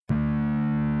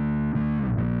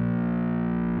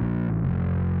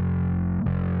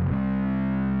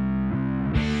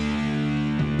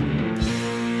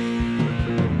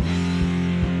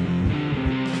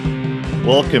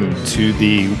Welcome to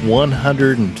the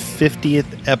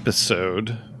 150th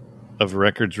episode of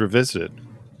Records Revisited.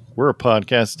 We're a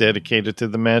podcast dedicated to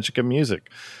the magic of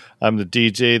music. I'm the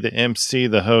DJ, the MC,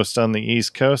 the host on the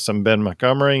East Coast. I'm Ben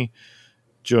Montgomery.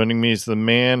 Joining me is the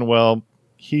man, well,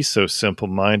 he's so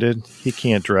simple-minded, he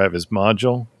can't drive his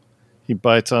module. He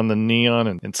bites on the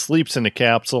neon and sleeps in a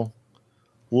capsule.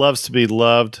 Loves to be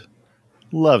loved.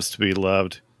 Loves to be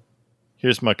loved.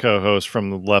 Here's my co-host from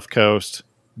the left coast,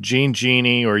 Gene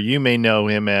Genie, or you may know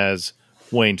him as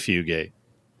Wayne Fugate.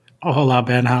 Hola,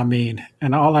 Ben Hameen.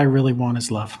 And all I really want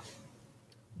is love.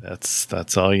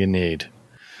 That's all you need.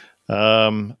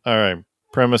 All right.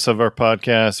 Premise of our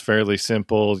podcast, fairly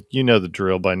simple. You know the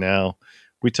drill by now.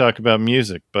 We talk about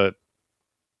music, but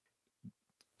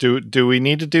do we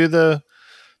need to do the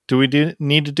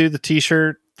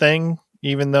t-shirt thing?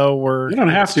 Even though you don't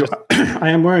have to. I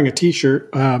am wearing a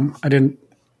t-shirt. I didn't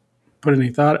put any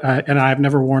thought, and I've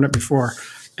never worn it before.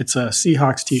 It's a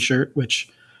Seahawks t-shirt,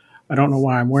 which I don't know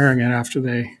why I'm wearing it after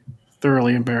they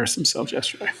thoroughly embarrassed themselves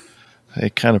yesterday. They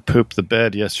kind of pooped the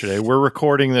bed yesterday. We're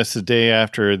recording this the day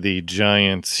after the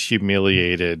Giants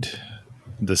humiliated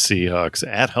the Seahawks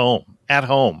at home. At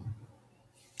home.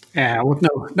 Yeah, with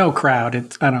no crowd.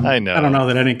 I don't know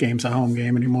that any game's a home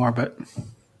game anymore, but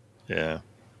yeah.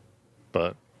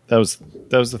 But that was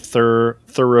a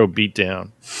thorough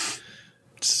beatdown.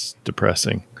 It's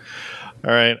depressing.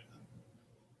 All right.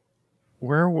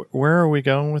 Where are we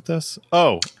going with this?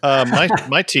 Oh,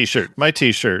 my t-shirt.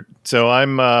 So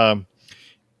I'm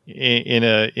in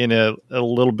a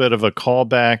little bit of a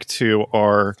callback to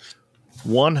our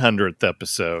 100th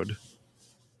episode.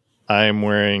 I am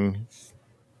wearing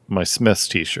my Smiths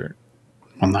t-shirt.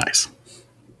 Oh, nice.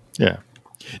 Yeah.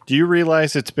 Do you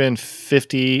realize it's been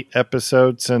 50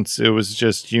 episodes since it was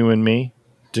just you and me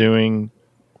doing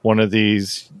one of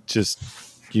these just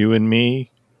you and me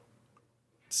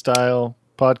style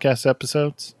podcast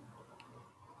episodes?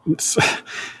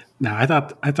 No, I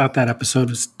thought that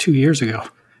episode was 2 years ago.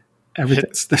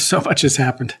 There's so much has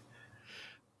happened.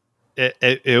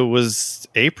 It was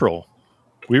April.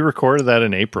 We recorded that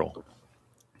in April.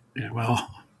 Yeah,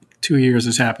 well, 2 years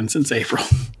has happened since April.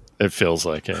 It feels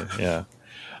like it. Yeah.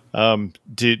 Do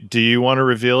you want to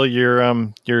reveal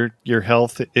your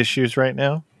health issues right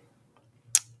now?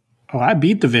 Oh, I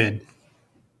beat the vid,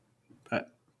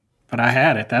 but I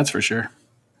had it. That's for sure.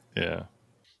 Yeah.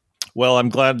 Well, I'm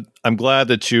glad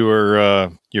that you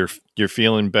are you're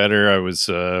feeling better. I was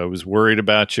worried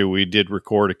about you. We did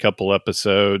record a couple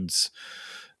episodes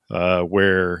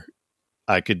where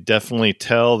I could definitely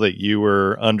tell that you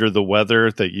were under the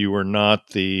weather. That you were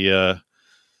not the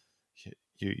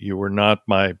you were not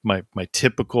my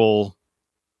typical.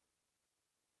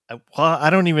 Well, I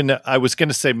don't even know. I was going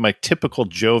to say my typical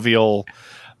jovial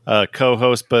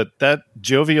co-host, but that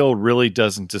jovial really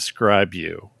doesn't describe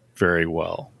you very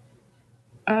well.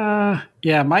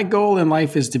 Yeah, my goal in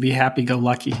life is to be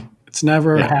happy-go-lucky. It's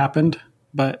never happened,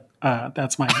 but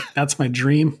that's my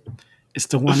dream is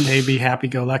to one day be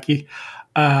happy-go-lucky.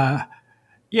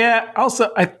 Yeah.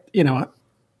 Also, I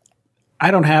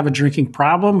don't have a drinking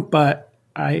problem, but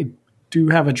I do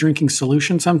have a drinking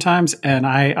solution sometimes, and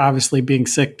I obviously being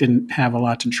sick didn't have a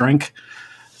lot to drink,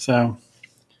 so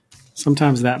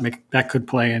sometimes that could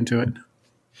play into it.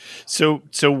 So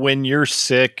when you're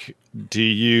sick, do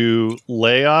you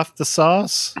lay off the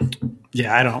sauce?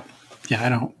 Yeah, I don't.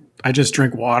 I just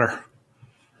drink water.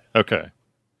 Okay.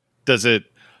 Does it?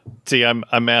 See,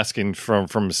 I'm asking from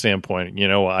a standpoint.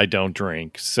 I don't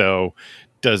drink. So,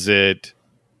 does it?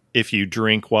 If you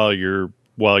drink while you're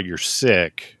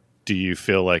sick, do you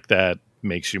feel like that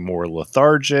makes you more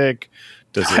lethargic?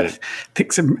 Does it? I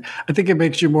think it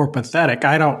makes you more pathetic.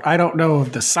 I don't know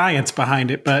of the science behind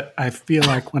it, but I feel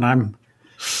like I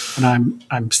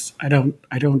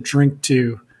don't drink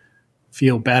to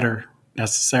feel better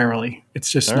necessarily.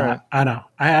 It's just not. Right. I know.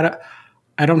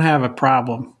 I don't have a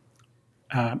problem,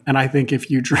 and I think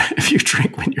if you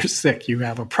drink when you're sick, you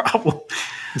have a problem.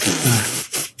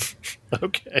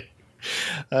 Okay.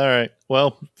 All right.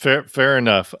 Well, fair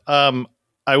enough. I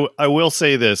will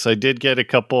say this. I got a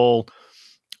couple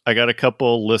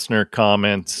listener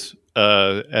comments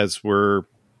as we're,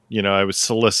 I was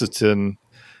soliciting.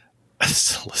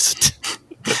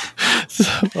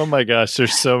 Oh my gosh,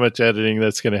 there's so much editing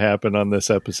that's going to happen on this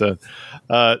episode.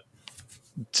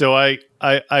 So I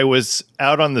was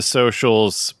out on the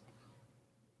socials,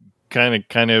 kind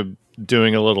of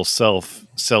doing a little self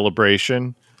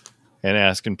celebration and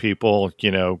asking people,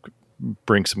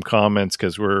 bring some comments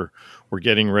because we're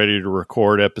getting ready to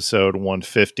record episode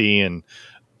 150, and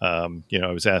I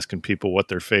was asking people what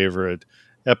their favorite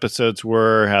episodes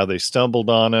were, how they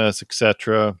stumbled on us,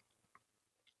 etc.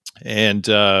 And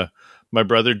my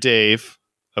brother Dave,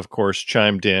 of course,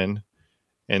 chimed in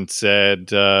and said,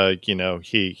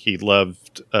 he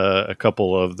loved a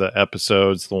couple of the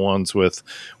episodes, the ones with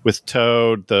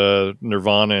Toad, the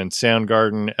Nirvana and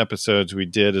Soundgarden episodes we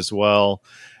did as well.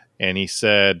 And he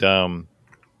said,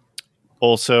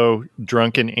 also,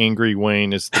 Drunken Angry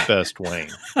Wayne is the best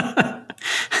Wayne.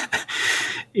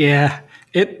 Yeah,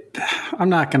 I'm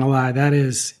not gonna lie,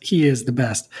 he is the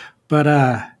best. But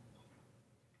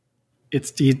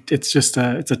it's just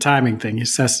a timing thing. He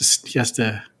has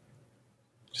to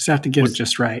get it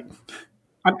just right.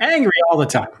 I'm angry all the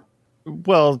time.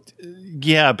 Well,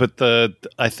 yeah, but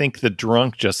I think the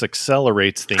drunk just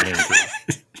accelerates the anger.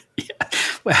 Yeah.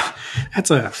 Well,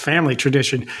 that's a family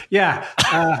tradition. Yeah.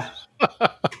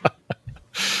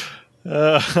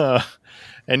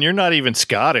 And you're not even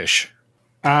Scottish.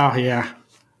 Oh yeah.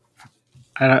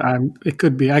 It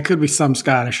could be. I could be some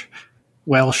Scottish,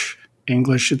 Welsh,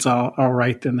 English. It's all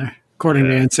right in there, according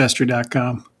to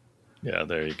Ancestry.com. Yeah,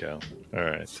 there you go. All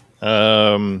right.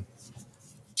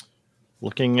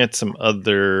 Looking at some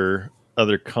other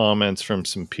comments from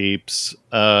some peeps.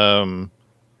 John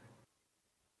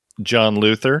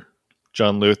Luther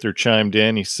chimed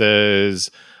in. He says,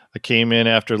 I came in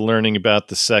after learning about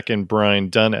the second Brian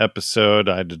Dunn episode.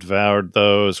 I devoured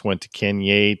those, went to Ken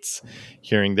Yates,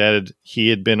 hearing that he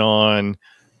had been on,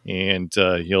 and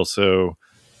he also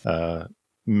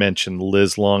mentioned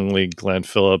Liz Longley, Glenn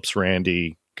Phillips,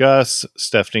 Randy Gus,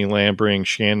 Stephanie Lambring,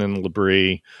 Shannon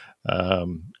Labrie.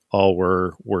 All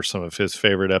were some of his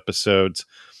favorite episodes.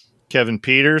 Kevin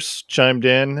Peters chimed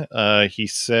in. He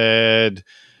said,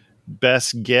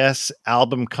 best guess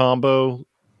album combo,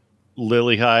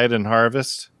 Lily Hyde and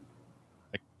Harvest.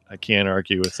 I can't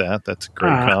argue with that. That's a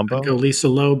great combo. I'd go Lisa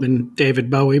Loeb and David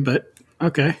Bowie, but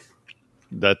okay.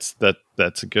 That's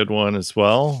a good one as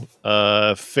well.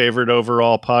 Favorite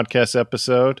overall podcast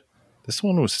episode. This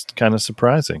one was kind of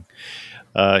surprising.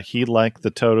 He liked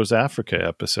the Toto's Africa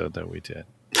episode that we did.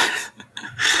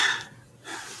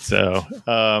 So,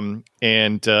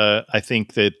 and I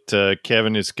think that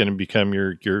Kevin is going to become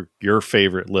your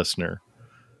favorite listener,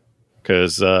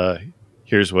 because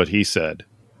here's what he said.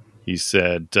 He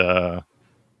said,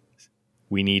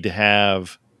 we need to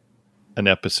have an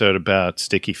episode about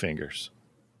sticky fingers.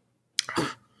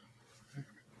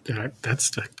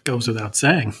 That goes without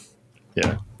saying.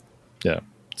 Yeah.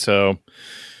 So,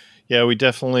 yeah, we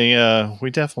definitely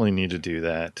need to do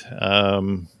that.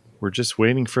 We're just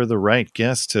waiting for the right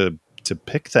guest to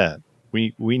pick that.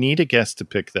 We need a guest to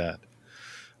pick that.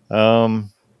 All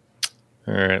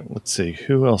right, let's see.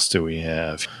 Who else do we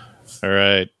have? All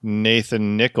right,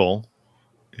 Nathan Nickel,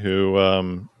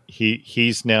 who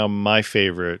he's now my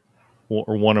favorite,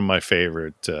 or one of my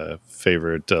favorite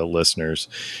listeners.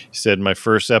 He said my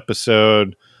first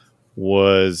episode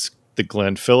was the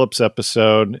Glenn Phillips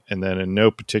episode, and then in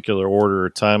no particular order or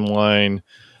timeline,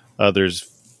 other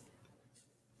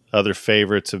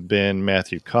favorites have been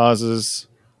Matthew Causes,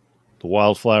 the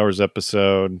Wildflowers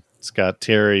episode, Scott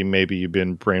Terry, Maybe You've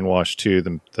Been Brainwashed Too,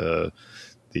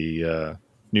 the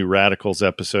New Radicals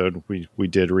episode we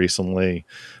did recently,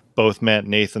 both Matt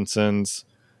Nathanson's,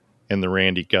 and the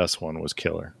Randy Gus one was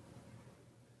killer.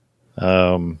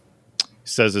 He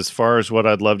says, as far as what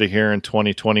I'd love to hear in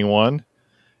 2021,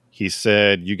 he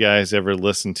said, you guys ever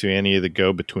listen to any of the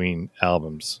Go-Between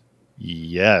albums?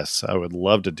 Yes, I would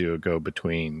love to do a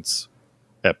Go-Betweens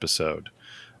episode.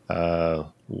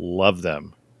 Love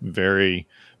them. Very,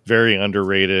 very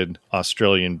underrated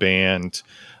Australian band.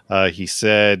 He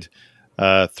said,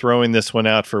 throwing this one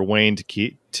out for Wayne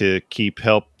to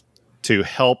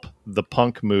help the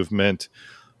punk movement.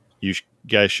 You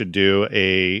guys should do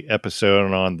a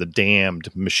episode on the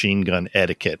Damned Machine Gun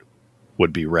Etiquette.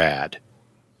 Would be rad.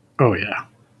 Oh yeah.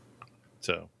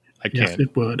 So yes,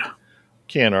 it would.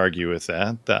 Can't argue with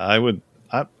that.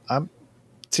 I'm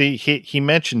see. He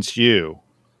mentions you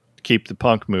to keep the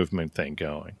punk movement thing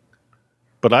going,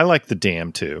 but I like the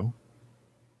Damned too.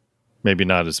 Maybe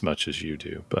not as much as you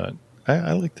do, but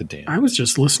I like the Damned. I was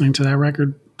just listening to that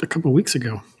record a couple of weeks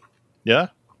ago. Yeah.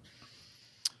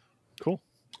 Cool.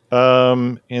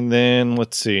 And then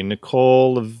let's see,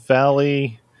 Nicole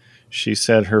Valley. She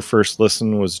said her first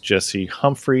listen was Jesse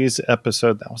Humphreys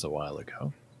episode. That was a while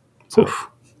ago. So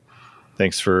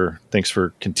thanks for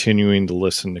continuing to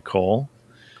listen, Nicole.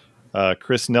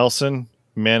 Chris Nelson,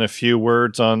 man, a few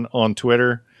words on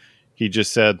Twitter. He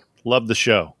just said, love the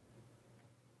show.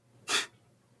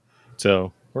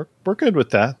 So we're good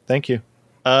with that. Thank you.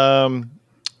 And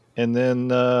then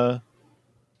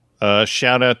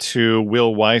shout out to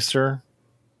Will Weiser.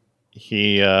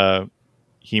 He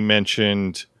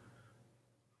mentioned,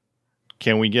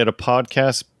 can we get a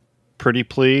podcast Pretty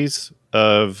Please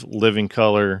of Living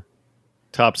Color.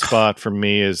 Top spot for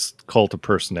me is Cult of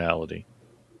Personality.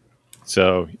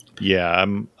 So yeah,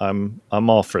 I'm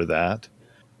all for that.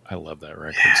 I love that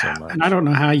record so much. And I don't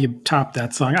know how you top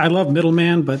that song. I love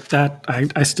Middleman, but that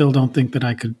I still don't think that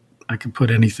I could put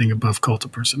anything above Cult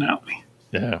of Personality.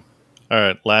 Yeah. All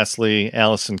right. Lastly,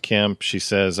 Allison Kemp. She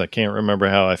says, I can't remember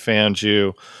how I found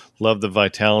you. Love the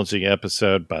Vitalogy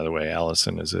episode. By the way,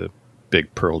 Allison is a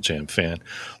big Pearl Jam fan.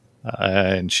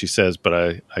 And she says,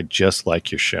 but I just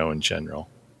like your show in general.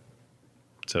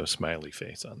 So smiley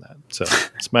face on that. So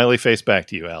smiley face back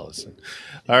to you, Allison.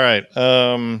 All right.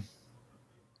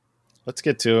 Let's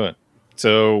get to it.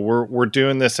 So we're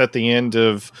doing this at the end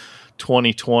of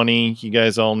 2020. You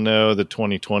guys all know that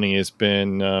 2020 has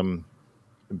been a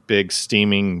big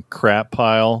steaming crap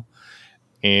pile.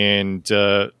 And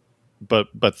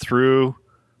but through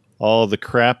all the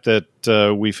crap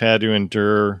that we've had to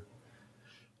endure,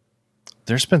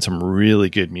 there's been some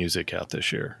really good music out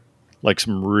this year. Like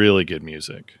some really good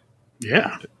music.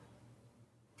 Yeah.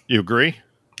 You agree?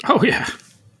 Oh yeah.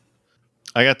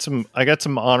 I got some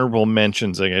honorable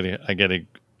mentions I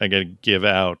gotta give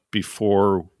out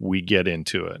before we get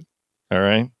into it. All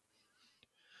right.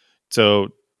 So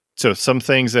some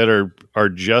things that are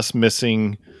just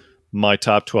missing my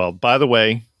top 12. By the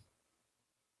way,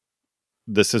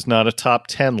 this is not a top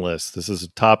 10 list. This is a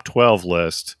top 12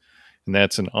 list. And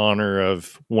that's in honor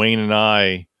of Wayne and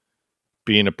I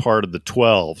being a part of the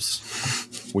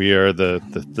 12s. We are the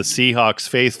Seahawks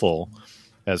faithful,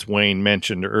 as Wayne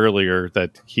mentioned earlier,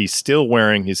 that he's still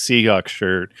wearing his Seahawks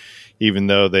shirt, even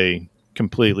though they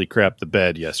completely crapped the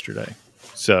bed yesterday.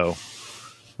 So,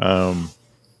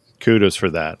 kudos for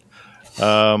that.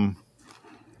 All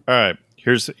right,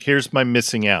 here's my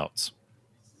missing outs.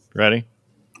 Ready?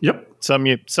 Yep. Some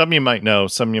you might know,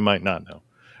 some you might not know.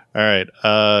 All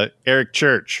right, Eric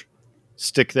Church,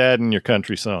 stick that in your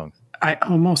country song. I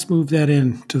almost moved that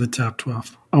in to the top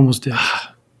 12. Almost did. I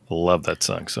love that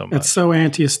song so much. It's so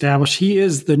anti-established. He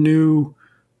is the new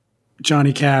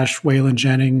Johnny Cash, Waylon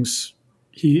Jennings.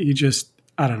 He just,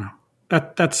 I don't know.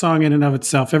 That song in and of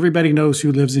itself, everybody knows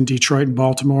who lives in Detroit and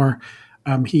Baltimore.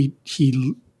 He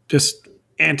just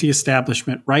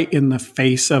anti-establishment, right in the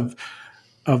face of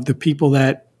the people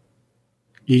that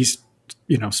he's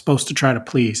supposed to try to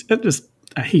please.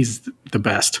 He's the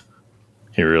best.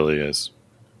 He really is.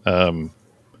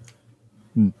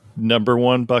 Number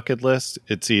one bucket list,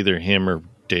 it's either him or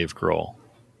Dave Grohl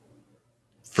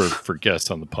for guests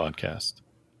on the podcast.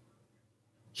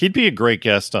 He'd be a great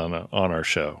guest on our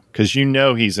show because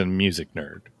he's a music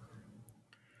nerd.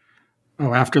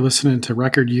 Oh, after listening to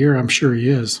Record Year, I'm sure he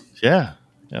is. Yeah,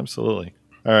 absolutely.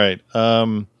 All right.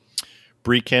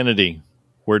 Bree Kennedy,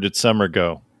 Where Did Summer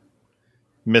Go?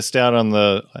 Missed out on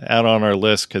our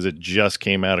list because it just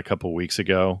came out a couple weeks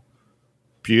ago.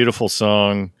 Beautiful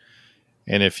song.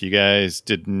 And if you guys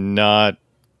did not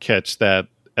catch that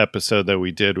episode that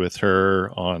we did with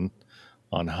her on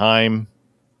Haim,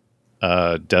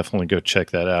 definitely go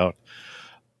check that out.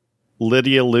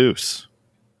 Lydia Luce.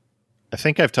 I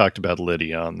think I've talked about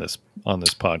Lydia on this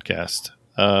podcast.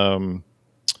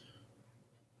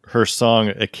 Her song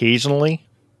Occasionally,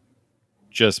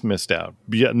 just missed out.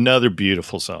 Another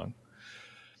beautiful song.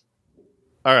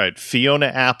 All right, Fiona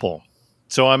Apple.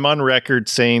 So I'm on record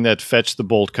saying that Fetch the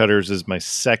Bolt Cutters is my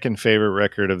second favorite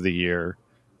record of the year,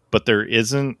 but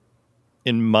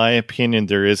in my opinion,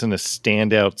 there isn't a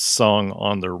standout song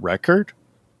on the record.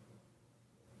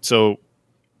 So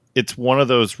it's one of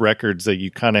those records that you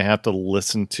kind of have to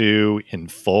listen to in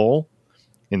full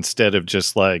instead of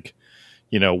just like,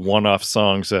 one-off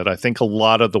songs that I think a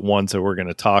lot of the ones that we're going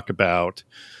to talk about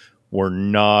were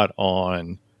not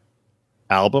on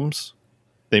albums.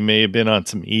 They may have been on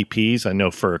some EPs. I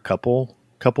know for a couple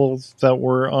that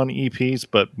were on EPs,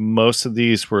 but most of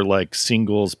these were like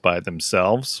singles by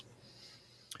themselves.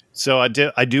 So I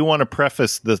do want to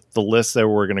preface the list that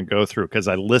we're going to go through because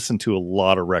I listened to a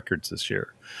lot of records this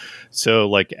year. So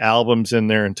like albums in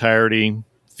their entirety,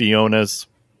 Fiona's,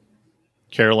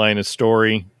 Carolina's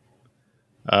Story,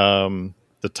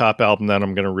 the top album that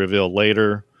I'm going to reveal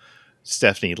later,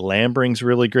 Stephanie Lambring's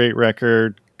really great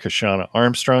record, Kashana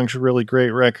Armstrong's a really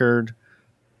great record.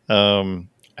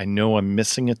 I know I'm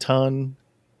missing a ton.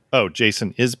 Oh,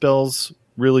 Jason Isbell's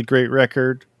really great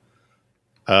record.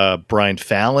 Brian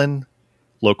Fallon,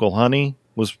 Local Honey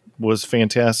was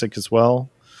fantastic as well.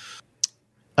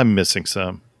 I'm missing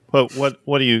some. What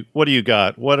do you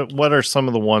got? What are some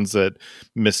of the ones that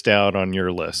missed out on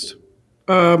your list?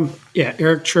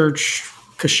 Eric Church,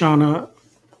 Kashana,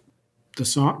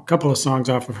 a couple of songs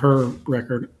off of her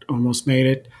record almost made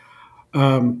it.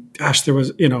 There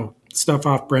was, stuff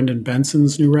off Brendan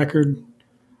Benson's new record.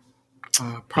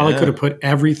 Probably could have put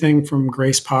everything from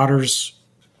Grace Potter's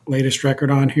latest record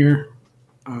on here.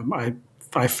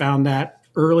 I found that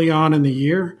early on in the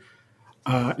year,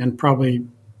 and probably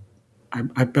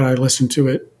I bet I listened to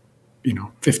it,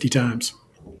 50 times.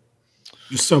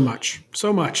 Just so much.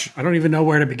 I don't even know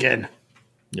where to begin.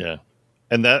 Yeah.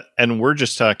 And we're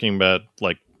just talking about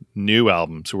like new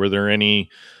albums. Were there any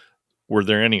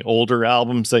older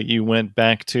albums that you went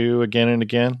back to again and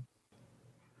again?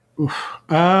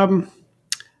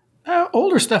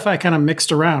 Older stuff I kind of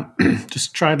mixed around.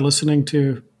 Just tried listening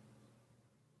to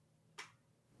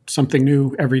something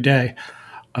new every day.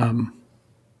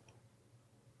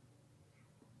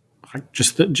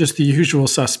 Just the usual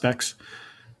suspects.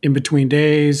 In Between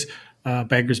Days,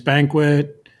 Beggar's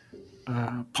Banquet,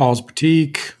 Paul's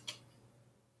Boutique.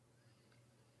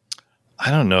 I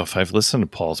don't know if I've listened to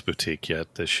Paul's Boutique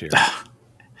yet this year.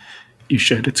 You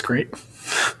should. It's great.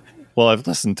 Well, I've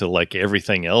listened to like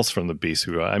everything else from the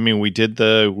Beastie Boys. I mean, we did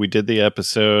the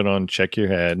episode on Check Your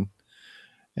Head,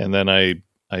 and then I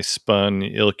spun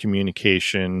Ill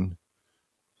Communication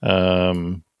a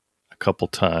couple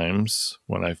times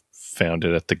when I found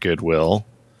it at the Goodwill.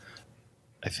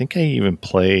 I think I even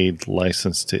played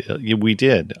License to Ill. Yeah, we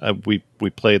did. We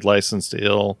played License to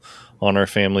Ill on our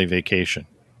family vacation.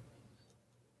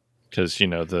 Because,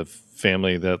 the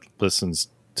family that listens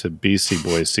to Beastie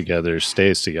Boys together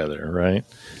stays together, right?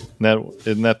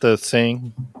 Isn't that the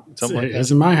saying? Something like that? It's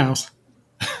in my house.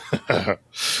 All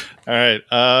right.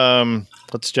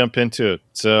 Let's jump into it.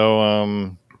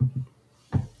 So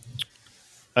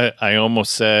I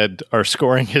almost said our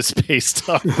scoring is based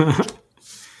on...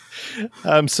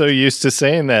 I'm so used to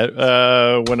saying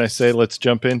that when I say let's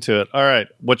jump into it. All right.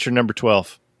 What's your number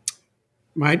 12?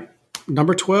 My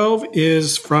number 12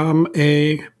 is from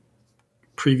a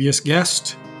previous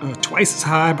guest, Twice as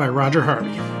High by Roger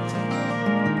Harvey.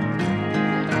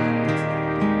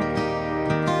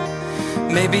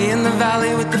 Maybe in the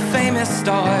valley with the famous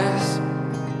stars,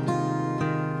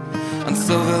 on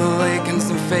Silver Lake and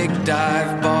some fake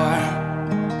dive bar,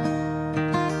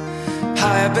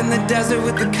 high up in the desert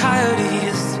with the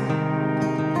coyotes,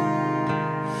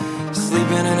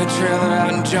 sleeping in a trailer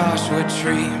out in Joshua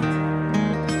Tree.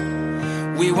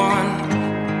 We want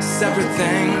separate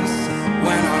things,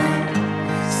 went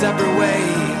on separate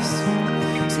ways.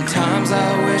 Sometimes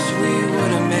I wish we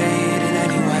would have made it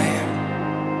anyway.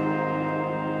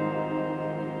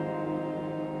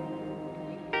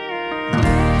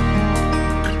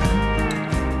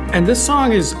 And this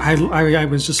song is, I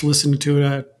was just listening to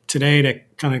it today to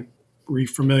kind of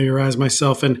refamiliarize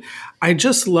myself. And I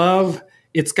just love,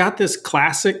 it's got this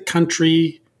classic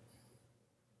country,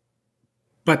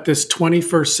 but this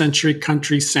 21st century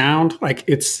country sound. Like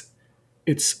it's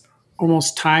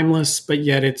almost timeless, but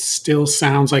yet it still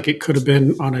sounds like it could have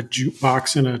been on a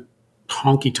jukebox in a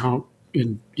honky tonk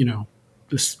in,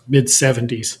 this mid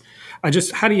 70s.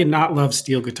 How do you not love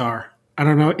steel guitar? I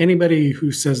don't know. Anybody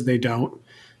who says they don't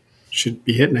should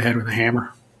be hitting the head with a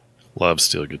hammer. Love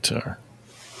steel guitar.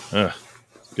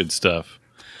 Good stuff.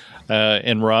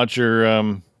 And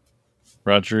Roger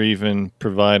even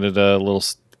provided a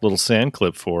little sand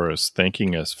clip for us,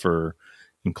 thanking us for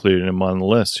including him on the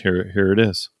list. Here it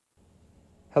is.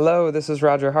 Hello, this is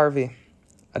Roger Harvey.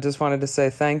 I just wanted to say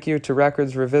thank you to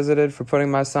Records Revisited for putting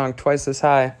my song Twice as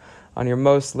High on your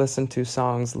most listened to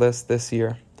songs list this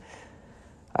year.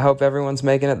 I hope everyone's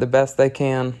making it the best they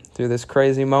can through this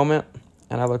crazy moment,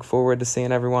 and I look forward to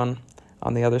seeing everyone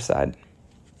on the other side.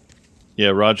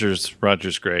 Yeah, Roger's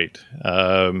great.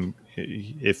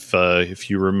 If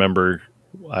you remember,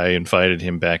 I invited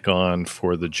him back on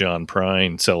for the John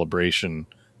Prine celebration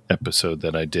episode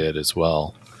that I did as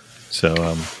well.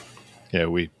 So,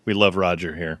 we love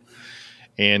Roger here.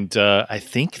 And I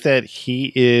think that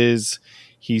he's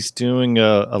doing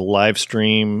a live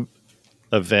stream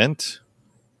event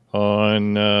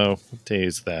on, what day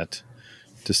is that?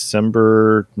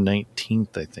 December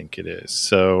 19th, I think it is.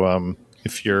 So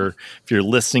if you're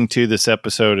listening to this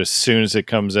episode as soon as it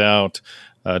comes out,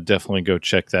 definitely go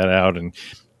check that out. And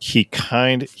he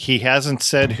hasn't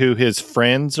said who his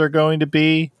friends are going to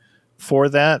be for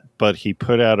that, but he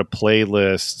put out a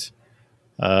playlist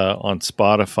on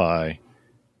Spotify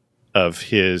of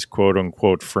his quote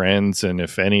unquote friends, and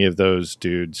if any of those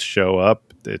dudes show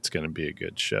up, it's going to be a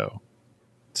good show.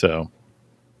 So,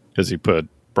 because he put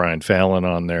Brian Fallon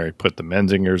on there, he put the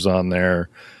Menzingers on there,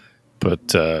 put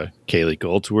Kaylee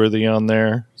Goldsworthy on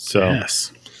there. So,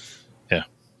 yes. Yeah.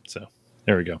 So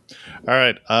there we go. All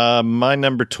right. My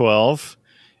number 12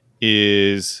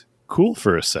 is Cool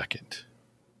for a Second,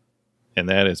 and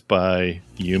that is by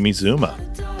Yumi Zuma.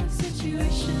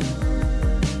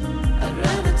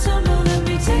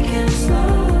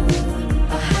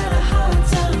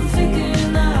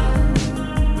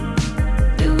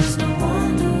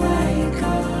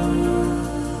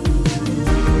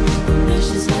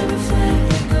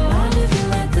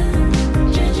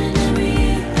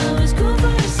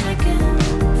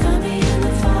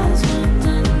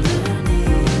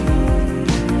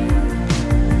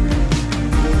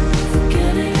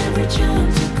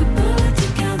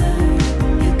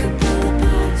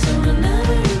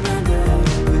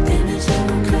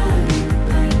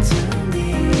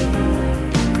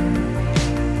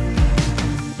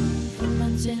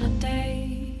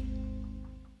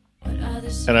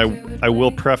 And I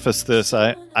will preface this.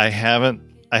 I haven't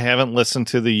listened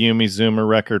to the Yumi Zuma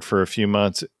record for a few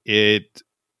months. It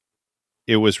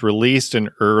was released in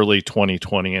early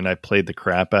 2020, and I played the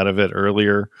crap out of it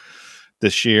earlier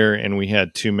this year. And we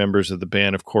had two members of the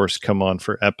band, of course, come on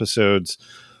for episodes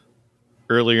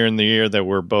earlier in the year that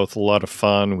were both a lot of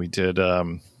fun. We did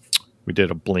a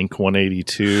Blink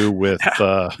 182 with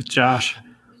Josh.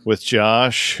 With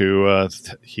Josh, who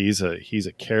he's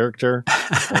a character,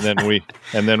 and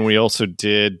then we also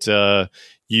did.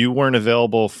 You weren't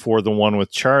available for the one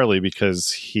with Charlie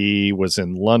because he was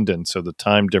in London, so the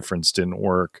time difference didn't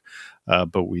work.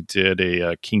 But we did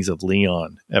a Kings of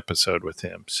Leon episode with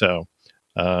him. So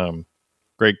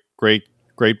great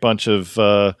bunch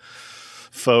of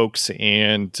folks,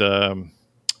 and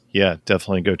yeah,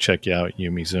 definitely go check out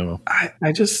Yumi Zuma.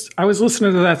 I was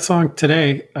listening to that song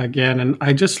today again, and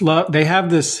I just love, they have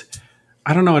this,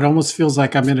 I don't know, it almost feels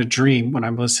like I'm in a dream when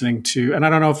I'm listening to, and I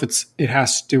don't know if it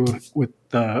has to do with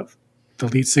the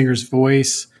lead singer's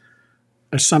voice.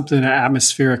 There's something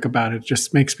atmospheric about it. It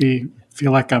just makes me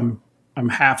feel like I'm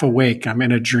half awake. I'm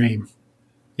in a dream.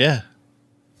 Yeah.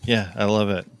 I love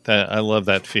it. I love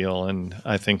that feel. And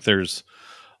I think there's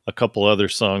a couple other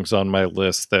songs on my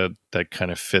list that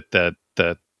kind of fit that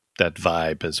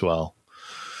vibe as well.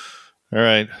 All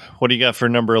right. What do you got for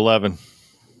number 11?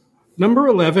 Number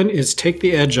 11 is Take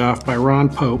the Edge Off by Ron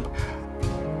Pope.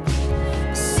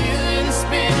 Ceiling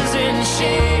spins and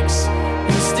shakes,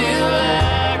 and still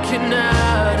I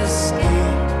cannot escape.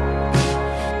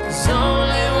 There's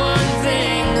only one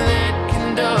thing that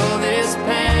can dull this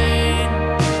pain,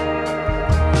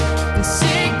 and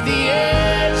take the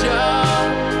edge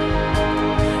off,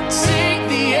 take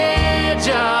the edge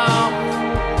off.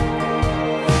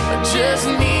 I just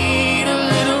need a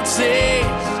little taste,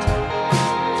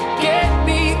 get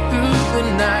me through the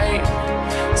night.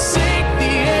 Take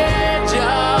the edge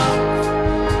off,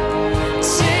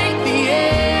 take the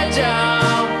edge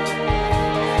off.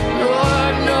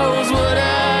 Lord knows what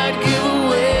I'd give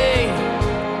away.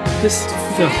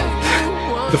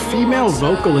 The female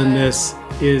vocal in this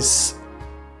is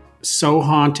so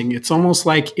haunting. It's almost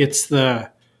like it's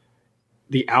the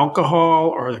alcohol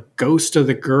or the ghost of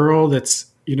the girl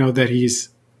that's,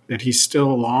 that he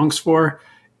still longs for.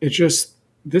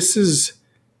 This is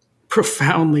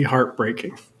profoundly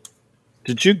heartbreaking.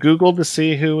 Did you Google to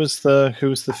see who was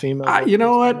the female? You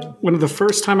know what? When the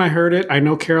first time I heard it, I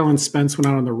know Carolyn Spence went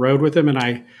out on the road with him, and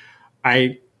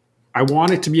I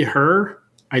want it to be her.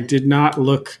 I did not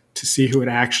look to see who it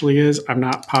actually is. I'm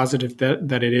not positive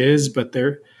that it is, but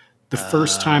the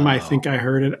first time I think I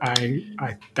heard it,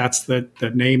 I that's the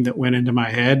name that went into my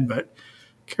head. But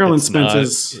Carolyn Spence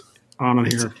is on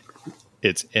here.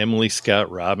 It's Emily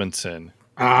Scott Robinson.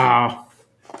 Ah.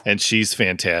 And she's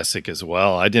fantastic as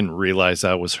well. I didn't realize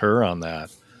that was her on that.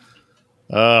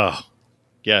 Oh,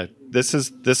 yeah. This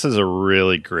is a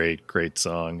really great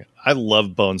song. I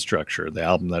love Bone Structure, the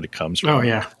album that it comes from. Oh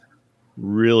yeah,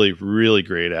 really, really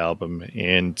great album.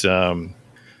 And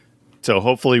so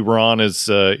hopefully Ron is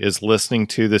listening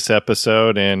to this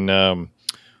episode. And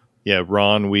yeah,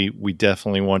 Ron, we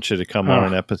definitely want you to come on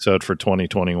an episode for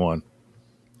 2021.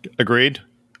 Agreed?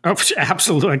 Oh,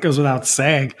 absolutely. It goes without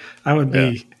saying. That'd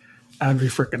be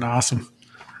freaking awesome.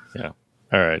 Yeah.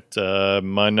 All right.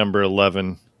 My number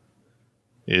 11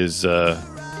 is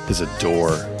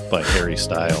Adore by Harry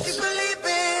Styles.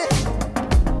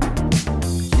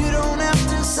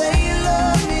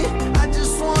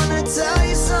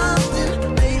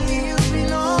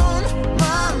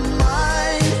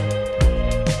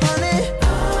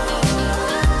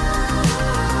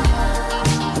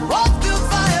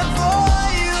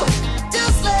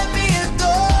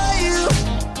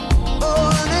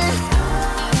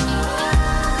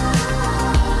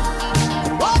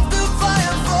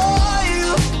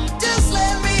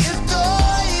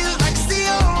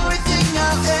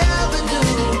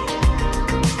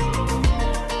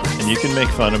 You can make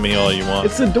fun of me all you want.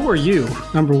 It's Adore You,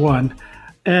 number one.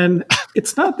 And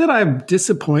it's not that I'm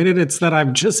disappointed. It's that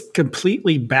I'm just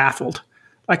completely baffled.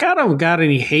 Like, I don't got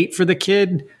any hate for the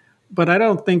kid, but I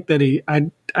don't think that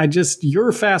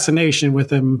your fascination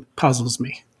with him puzzles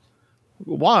me.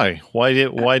 Why?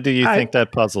 Why do you think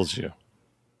that puzzles you?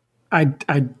 I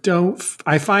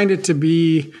find it to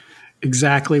be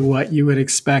exactly what you would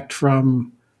expect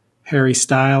from Harry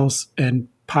Styles and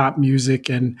pop music,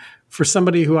 and for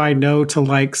somebody who I know to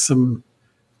like some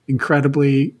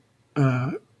incredibly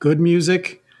good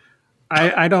music,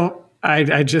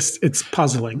 it's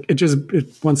puzzling.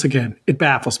 Once again, it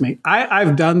baffles me.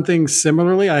 I've done things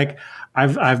similarly. Like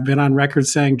I've been on record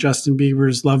saying Justin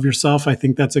Bieber's "Love Yourself." I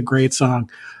think that's a great song.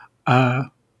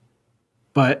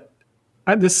 But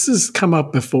this has come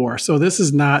up before, so this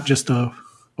is not just a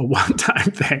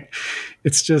one-time thing.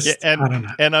 It's just I don't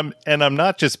know. And I'm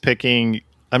not just picking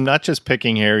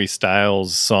Harry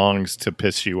Styles songs to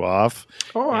piss you off.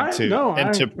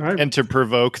 To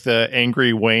provoke the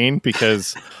angry Wayne,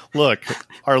 because look,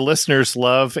 our listeners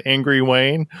love angry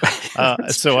Wayne.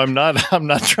 So I'm not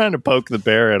trying to poke the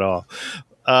bear at all.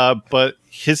 But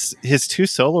his two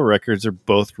solo records are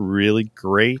both really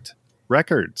great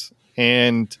records.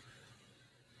 And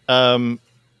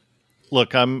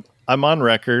look, I'm on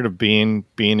record of being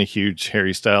a huge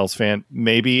Harry Styles fan.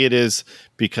 Maybe it is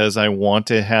because I want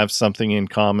to have something in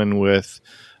common with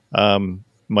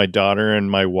my daughter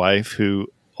and my wife, who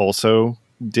also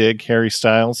dig Harry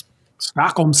Styles.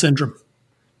 Stockholm syndrome.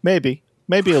 Maybe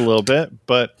a little bit,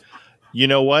 but you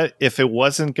know what? If it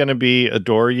wasn't going to be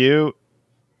Adore You,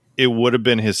 it would have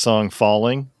been his song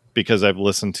Falling, because I've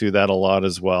listened to that a lot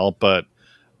as well. But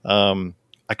I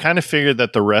kind of figured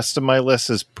that the rest of my list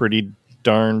is pretty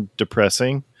darn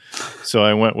depressing, so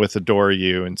I went with Adore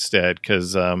You instead,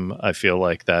 because I feel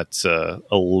like that's a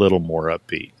little more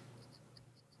upbeat.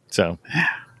 So,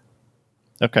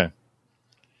 okay.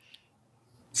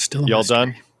 Still, y'all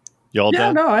done? Y'all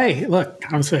done? No. Hey, look,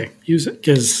 I would say use it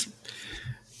because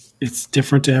it's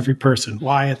different to every person.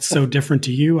 Why it's so different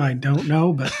to you, I don't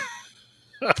know, but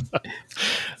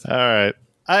all right.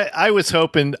 I was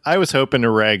hoping to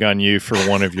rag on you for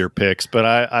one of your picks, but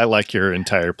I like your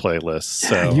entire playlist.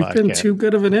 So you've been too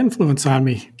good of an influence on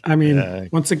me. I mean,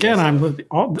 once again,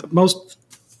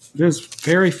 there's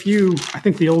very few. I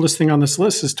think the oldest thing on this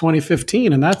list is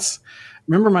 2015, and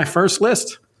remember my first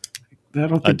list. I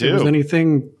don't think there was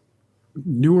anything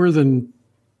newer than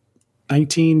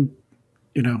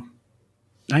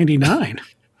 1999.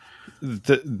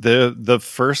 The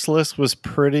first list was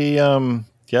pretty.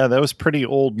 That was pretty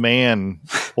old man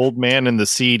in the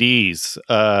CDs.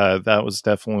 That was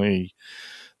definitely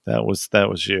that was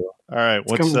you. All right,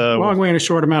 what's a long way in a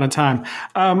short amount of time.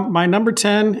 My number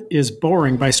 10 is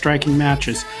 "Boring" by Striking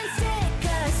Matches.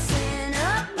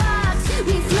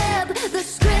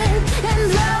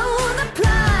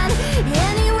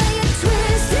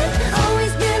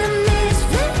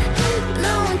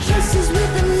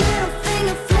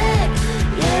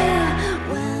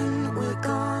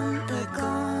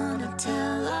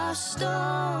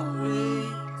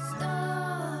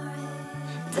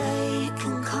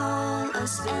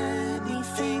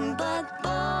 Anything but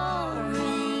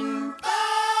boring.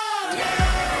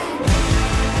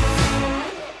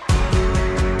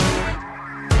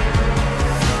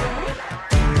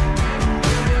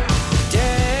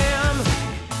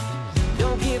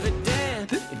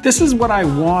 This is what I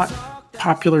want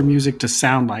popular music to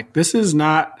sound like. This is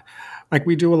not like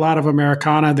we do a lot of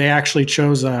Americana. They actually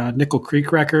chose a Nickel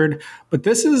Creek record, but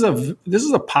this is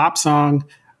a pop song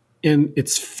in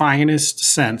its finest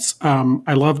sense.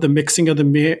 I love the mixing of the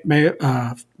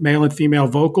male and female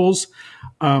vocals.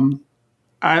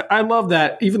 I love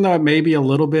that, even though it may be a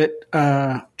little bit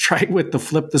trite with the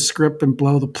flip the script and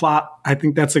blow the plot. I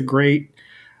think that's a great,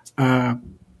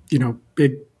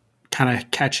 big kind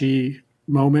of catchy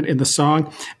moment in the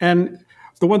song. And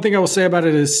the one thing I will say about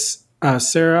it is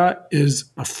Sarah is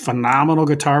a phenomenal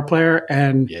guitar player,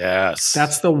 and yes,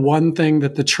 that's the one thing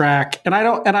that the track. And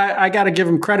I got to give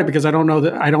him credit, because I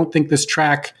don't think this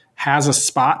track has a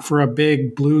spot for a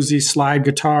big bluesy slide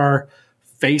guitar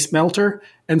face melter,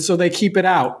 and so they keep it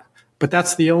out. But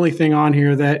that's the only thing on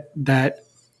here that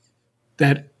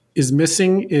is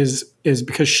missing is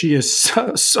because she is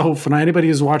so fun. Anybody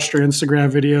who's watched her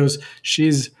Instagram videos,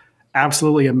 she's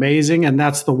absolutely amazing, and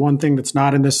that's the one thing that's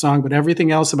not in this song. But everything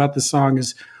else about this song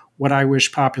is what I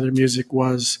wish popular music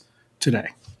was today.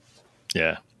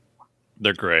 Yeah,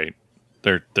 they're great.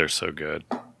 They're so good,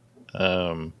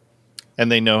 and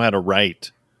they know how to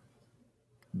write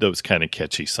those kind of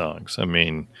catchy songs. I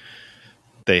mean,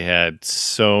 they had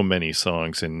so many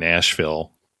songs in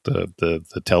Nashville, the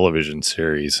television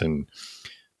series, and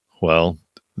well,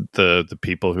 the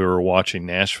people who were watching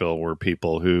Nashville were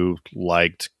people who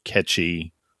liked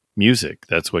catchy music.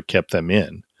 That's what kept them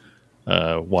in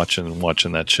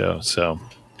watching that show. So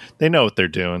they know what they're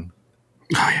doing.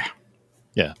 Oh yeah.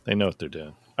 Yeah, they know what they're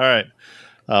doing. All right.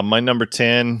 My number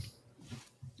 10.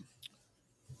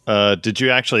 Did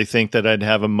you actually think that I'd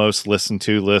have a most listened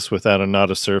to list without a Not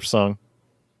a Surf song?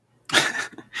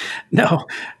 No.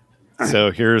 So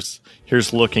here's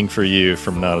Looking for You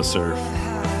from Not a Surf.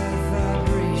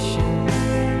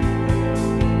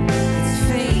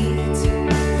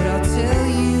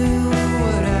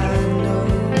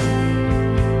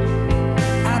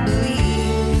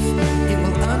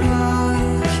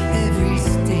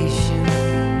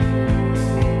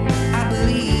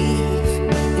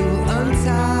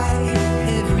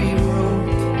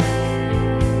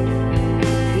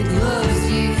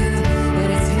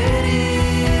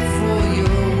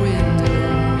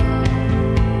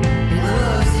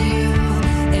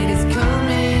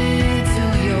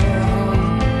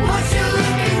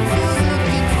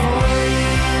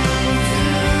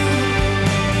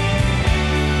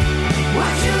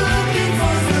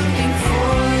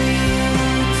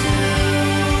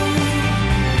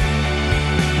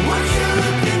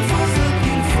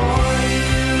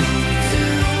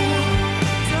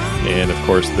 of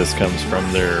course, this comes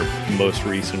from their most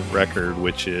recent record,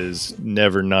 which is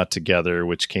Never Not Together,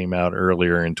 which came out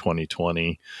earlier in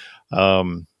 2020.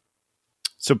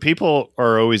 So people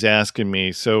are always asking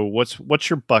me, so what's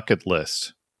your bucket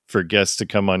list for guests to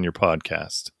come on your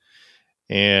podcast?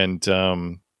 And,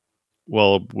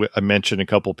 I mentioned a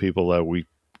couple people that we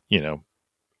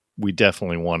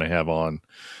definitely want to have on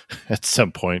at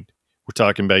some point. We're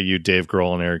talking about you, Dave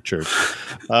Grohl and Eric Church.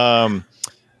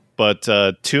 But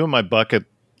two of my bucket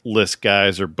list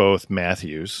guys are both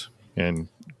Matthews, and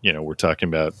we're talking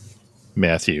about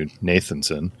Matthew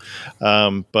Nathanson.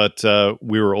 But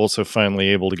we were also finally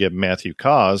able to get Matthew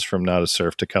Cause from Not a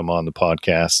Surf to come on the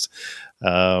podcast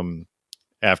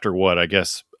after I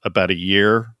guess about a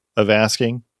year of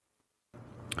asking.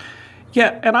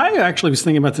 Yeah, and I actually was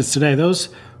thinking about this today.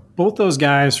 Both those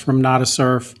guys from Not a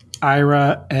Surf,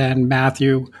 Ira and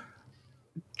Matthew,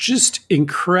 just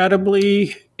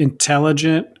incredibly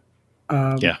intelligent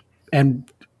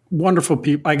and wonderful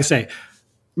people. Like I say,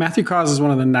 Matthew Cause is one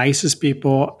of the nicest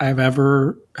people I've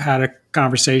ever had a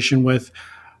conversation with.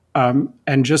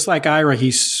 And just like Ira,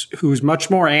 who's much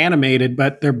more animated,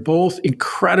 but they're both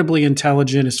incredibly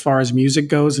intelligent as far as music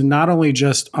goes, and not only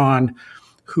just on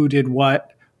who did what,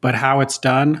 but how it's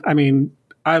done. I mean,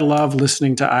 I love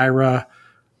listening to Ira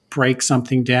break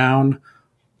something down.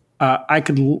 I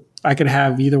could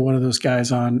have either one of those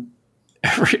guys on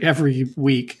every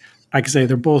week. I could say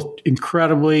they're both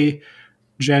incredibly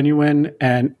genuine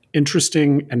and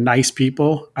interesting and nice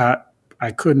people. I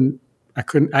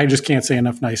just can't say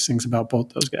enough nice things about both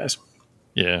those guys.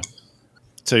 Yeah.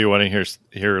 So you want to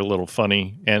hear a little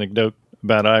funny anecdote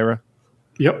about Ira?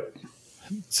 Yep.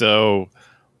 So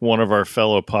one of our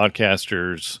fellow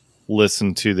podcasters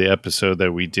listened to the episode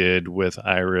that we did with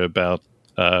Ira about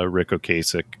Rick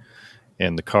Ocasek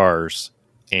and the Cars,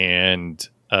 and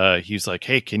he's like,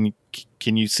 "Hey, can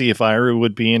you see if Ira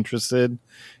would be interested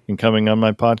in coming on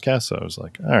my podcast?" So I was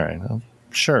like, "All right,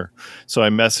 sure." So I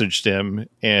messaged him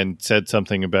and said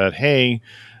something about, "Hey,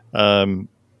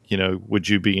 would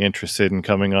you be interested in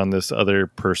coming on this other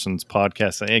person's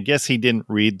podcast?" And I guess he didn't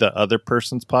read the other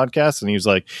person's podcast, and he was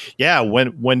like, "Yeah,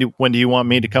 when do you want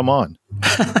me to come on?"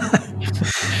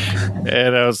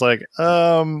 And I was like,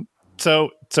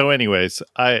 So anyways,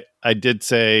 I did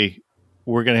say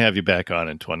we're going to have you back on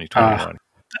in 2021.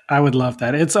 I would love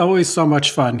that. It's always so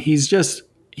much fun. He's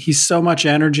so much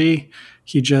energy.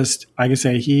 He just, like I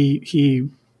say, he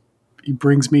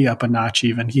brings me up a notch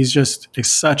even. He's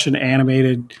such an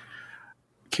animated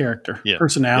character,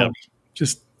 personality,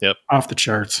 just off the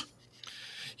charts.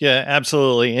 Yeah,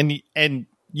 absolutely. And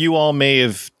you all may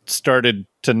have started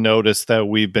to notice that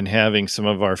we've been having some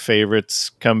of our favorites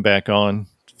come back on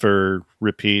for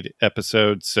repeat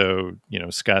episodes. So,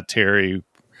 Scott Terry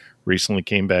recently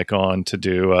came back on to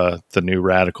do the new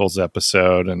Radicals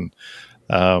episode, and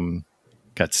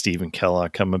got Stephen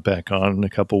Kellogg coming back on in a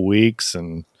couple weeks.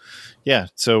 And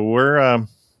so we're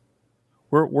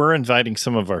inviting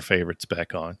some of our favorites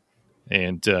back on,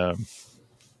 and I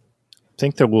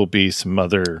think there will be some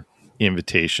other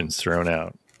invitations thrown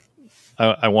out.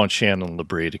 I want Shannon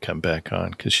LaBrie to come back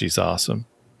on because she's awesome.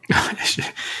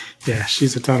 Yeah,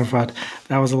 she's a ton of fun.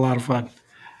 That was a lot of fun.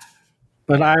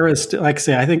 But Ira, like I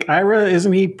say, I think Ira,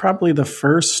 isn't he probably the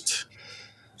first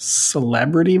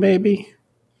celebrity, maybe?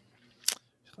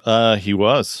 He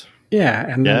was. Yeah,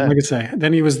 and then, like I say,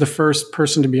 then he was the first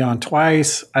person to be on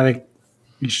twice. I think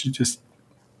you should just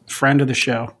friend of the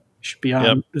show. He should be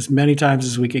on as many times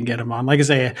as we can get him on. Like I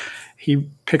say,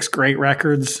 he picks great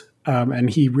records, and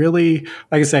he really,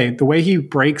 like I say, the way he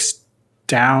breaks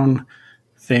down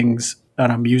things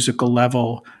on a musical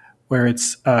level where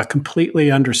it's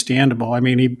completely understandable. I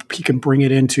mean, he can bring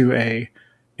it into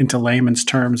layman's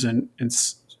terms and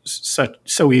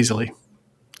so easily.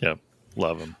 Yeah,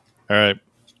 love him. All right,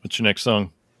 what's your next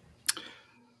song?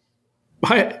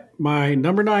 My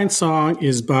number 9 song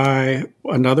is by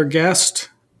another guest.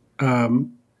 It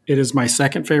is my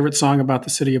second favorite song about the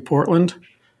city of Portland.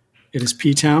 It is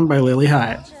P-Town by Lily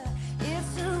Hiatt.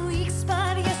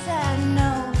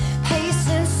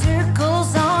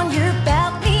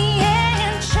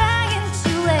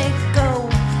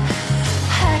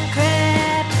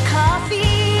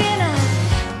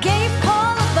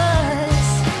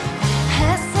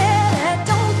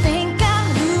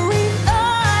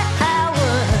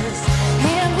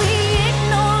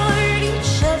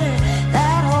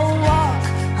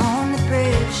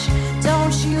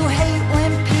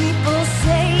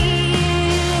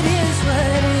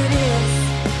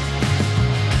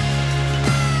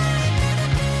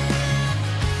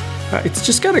 It's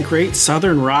just got a great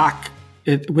Southern rock.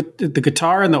 With the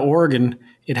guitar and the organ,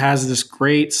 It has this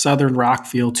great Southern rock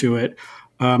feel to it.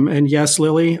 And yes,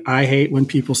 Lily, I hate when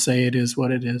people say it is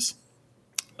what it is.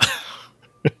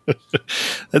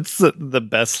 That's the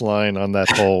best line on that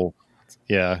whole.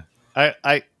 Yeah.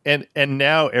 And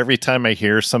now every time I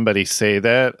hear somebody say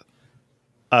that,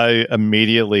 I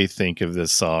immediately think of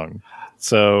this song.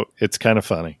 So it's kind of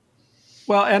funny.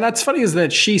 Well, and that's funny is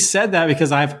that she said that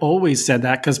because I've always said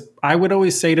that, because I would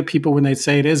always say to people when they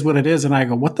say it is what it is, and I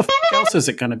go, what the else is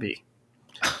it going to be?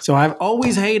 So I've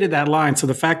always hated that line. So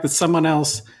the fact that someone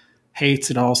else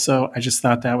hates it also, I just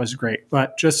thought that was great.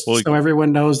 But just so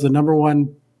everyone knows, the number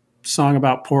one song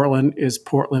about Portland is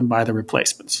Portland by The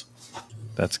Replacements.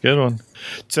 That's a good one.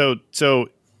 So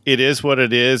It Is What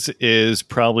It is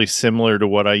probably similar to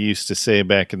what I used to say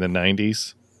back in the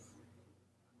 90s.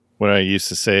 What I used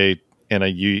to say, and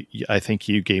I think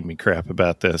you gave me crap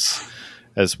about this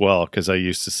as well, because I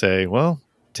used to say, well,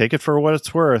 take it for what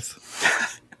it's worth.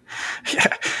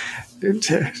 Yeah.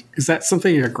 Is that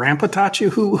something your grandpa taught you?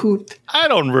 Who? I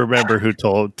don't remember who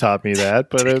taught me that,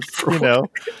 but it's, you know,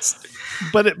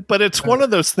 but it's one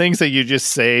of those things that you just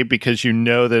say because you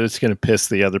know that it's going to piss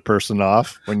the other person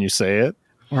off when you say it.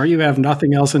 Or you have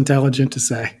nothing else intelligent to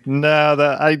say.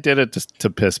 No, I did it just to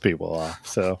piss people off.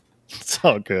 So it's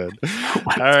all good.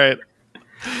 All right.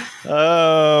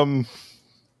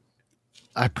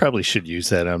 I probably should use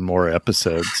that on more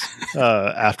episodes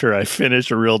after I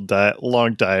finish a real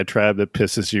long diatribe that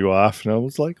pisses you off. And I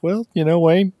was like, well, you know,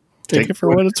 Wayne, take it for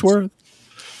what it's worth.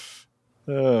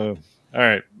 All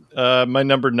right. My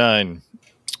number 9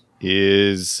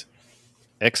 is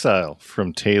Exile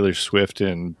from Taylor Swift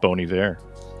and Bon Iver.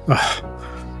 I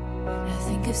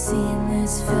think I've seen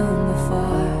this film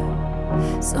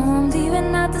before, so I'm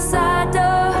leaving out the side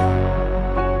door.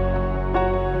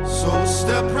 So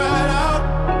step right out.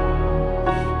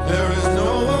 There is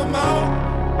no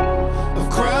amount of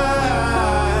cry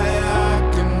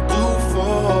I can do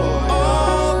for you.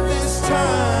 All this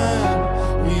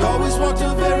time, we always walked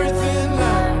a very thin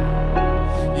line.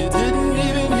 You didn't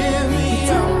even hear me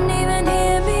out.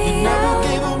 You never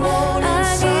gave a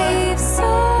warning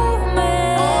sign.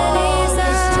 All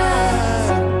this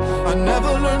time, I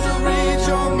never learned to read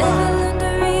your mind.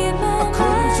 I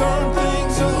couldn't turn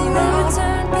things around.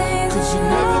 You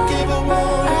never gave a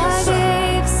warning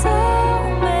sign.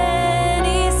 So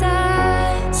many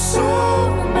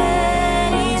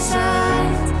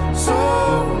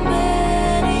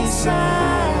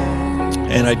signs.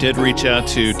 And I did reach out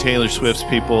to Taylor Swift's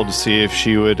people to see if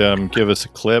she would give us a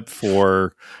clip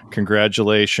for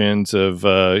congratulations of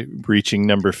reaching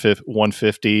number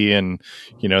 150 and,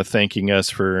 you know, thanking us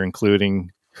for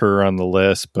including her on the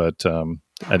list. But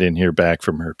I didn't hear back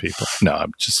from her people. No,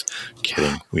 I'm just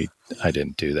kidding. I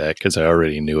didn't do that because I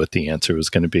already knew what the answer was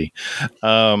going to be.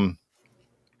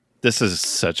 This is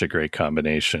such a great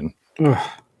combination.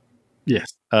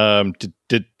 Yes.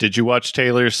 Did you watch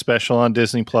Taylor's special on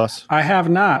Disney Plus? I have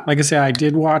not. Like I say, I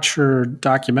did watch her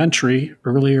documentary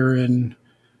earlier in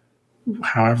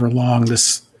however long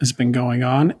this has been going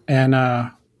on. And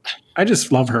I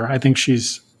just love her. I think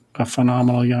she's a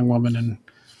phenomenal young woman, and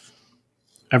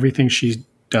everything she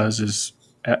does is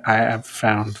I have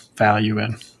found value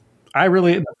in.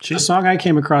 The song I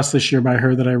came across this year by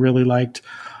her that I really liked,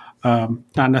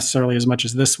 not necessarily as much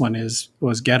as this one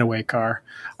was Getaway Car.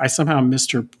 I somehow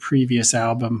missed her previous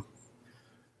album.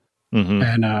 Mm-hmm.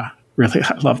 And really,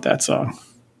 I love that song.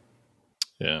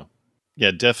 Yeah.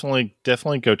 Yeah, definitely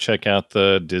go check out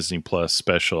the Disney Plus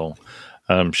special.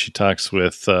 She talks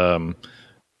with her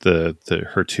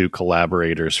two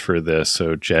collaborators for this.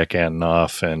 So Jack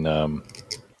Antonoff and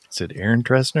is it Aaron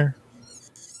Dresner?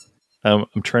 I'm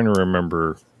trying to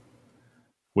remember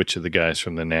which of the guys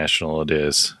from The National it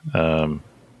is.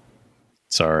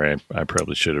 Sorry, I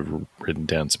probably should have written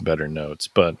down some better notes,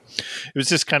 but it was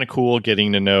just kind of cool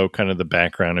getting to know kind of the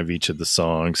background of each of the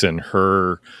songs and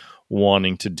her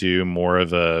wanting to do more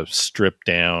of a stripped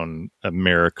down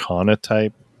Americana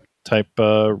type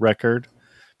record.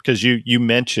 Because you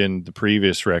mentioned the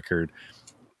previous record.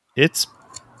 It's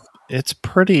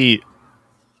pretty.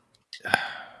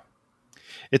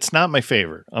 It's not my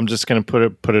favorite. I'm just going to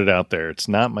put it out there. It's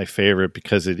not my favorite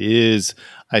because it is,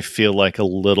 I feel like, a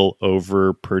little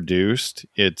overproduced.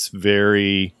 It's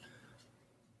very.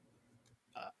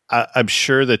 I'm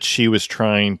sure that she was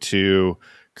trying to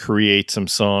create some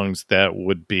songs that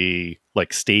would be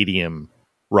like stadium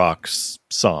rock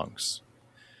songs.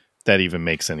 If that even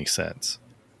makes any sense.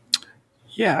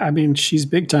 Yeah, I mean, she's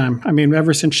big time. I mean,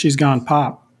 ever since she's gone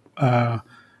pop. A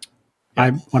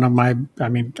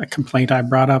complaint I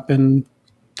brought up in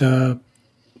the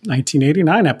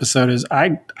 1989 episode is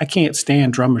I can't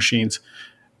stand drum machines.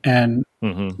 And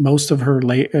Mm-hmm. most of her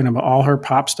late and all her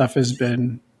pop stuff has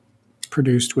been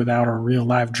produced without a real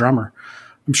live drummer.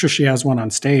 I'm sure she has one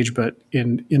on stage, but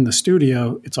in the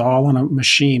studio, it's all on a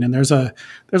machine. And there's a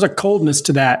coldness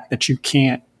to that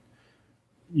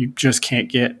you just can't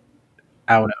get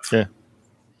out of. Yeah.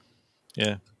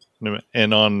 Yeah.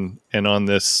 And on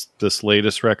this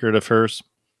latest record of hers,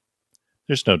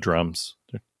 there's no drums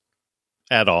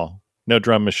at all. No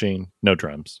drum machine, no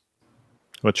drums.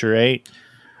 What's your 8?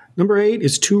 Number 8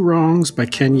 is Two Wrongs by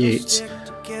Ken Yates. Stick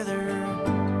together.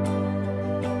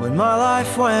 When my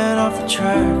life went off the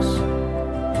tracks,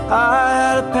 I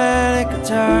had a panic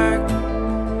attack,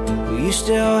 but you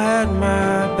still had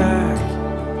my back.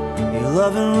 Your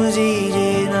loving was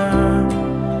easy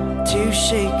now, too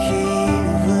shaky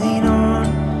to lean on,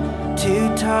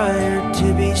 too tired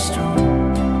to be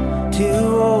strong, too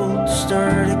old to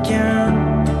start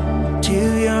again,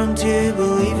 too young to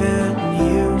believe in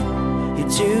you. You're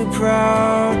too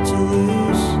proud to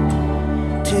lose,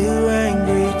 too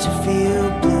angry to feel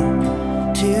blue,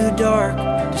 too dark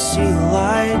to see the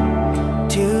light.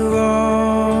 Two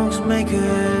wrongs make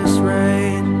us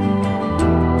right.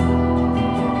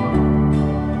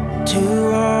 Two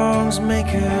wrongs make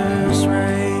us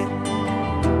right.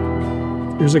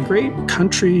 There's a great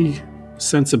country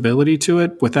sensibility to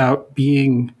it without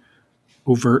being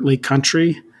overtly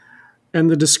country. And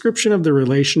the description of the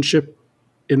relationship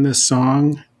in this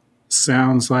song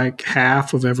sounds like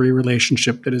half of every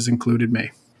relationship that has included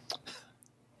me.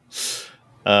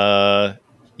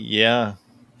 Yeah,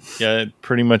 it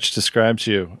pretty much describes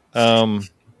you.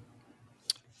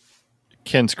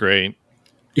 Ken's great.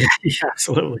 Yeah,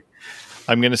 absolutely.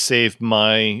 I'm gonna save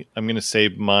my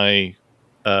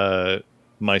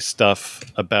my stuff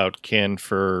about Ken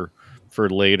for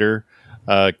later.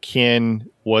 Ken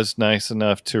was nice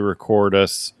enough to record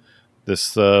us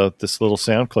this little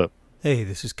sound clip. Hey,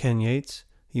 this is Ken Yates.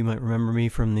 You might remember me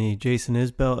from the Jason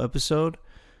Isbell episode.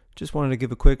 Just wanted to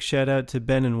give a quick shout out to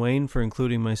Ben and Wayne for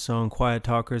including my song Quiet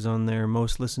Talkers on their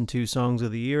most listened to songs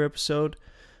of the year episode.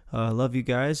 Love you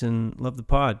guys and love the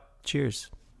pod.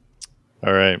 Cheers.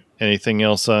 All right. Anything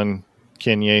else on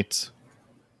Ken Yates?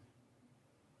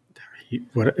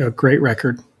 What a great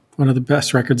record. One of the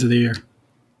best records of the year.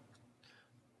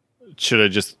 Should I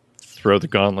just throw the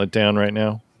gauntlet down right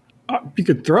now? You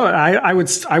could throw it.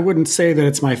 I wouldn't say that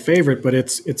it's my favorite, but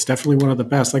it's definitely one of the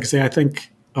best. Like I say, I think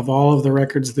of all of the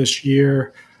records this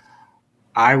year,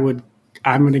 I'm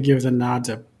going to give the nod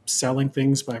to Selling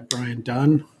Things by Brian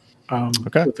Dunn.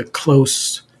 Okay. With a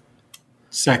close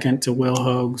second to Will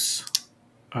Hoag's,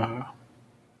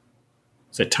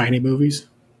 is it Tiny Movies?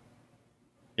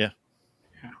 Yeah.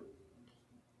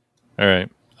 All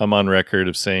right. I'm on record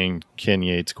of saying Ken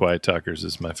Yates' Quiet Talkers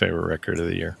is my favorite record of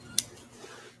the year.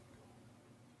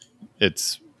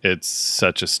 It's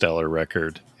such a stellar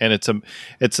record, and and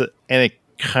it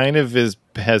kind of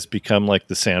has become like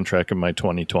the soundtrack of my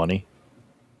 2020.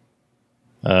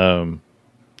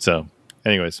 So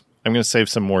anyways, I'm going to save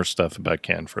some more stuff about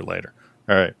Ken for later.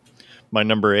 All right. My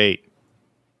number 8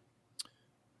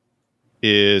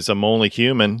 is I'm Only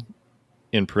Human,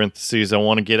 in parentheses, I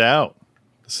Want to Get Out.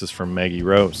 This is from Maggie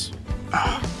Rose.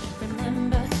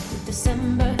 Remember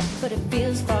December, but it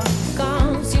feels far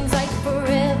gone. Seems like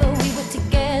forever we were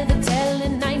together,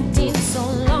 telling 19 so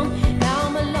long. Now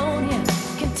I'm alone here,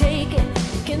 can't take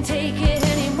it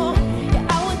anymore. Yeah,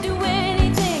 I would do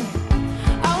anything,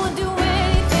 I would do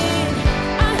anything.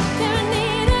 I never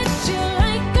needed you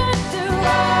like I do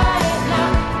right now.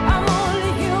 I'm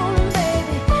only human,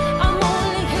 baby, I'm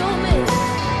only human.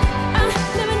 I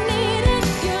never needed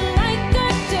you like I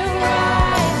do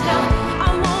right now.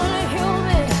 I'm only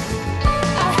human.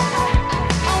 I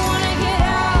wanna get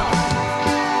out.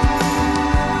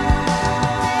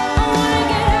 I wanna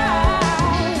get out.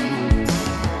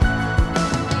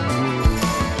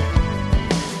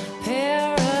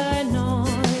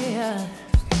 Paranoia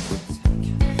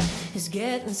is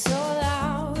getting so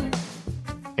loud.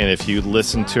 And if you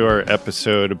listen to our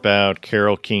episode about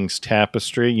Carole King's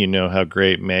Tapestry, you know how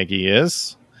great Maggie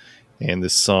is. And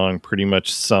this song pretty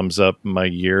much sums up my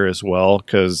year as well,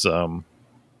 because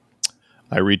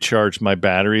I recharge my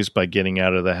batteries by getting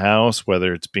out of the house,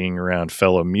 whether it's being around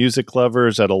fellow music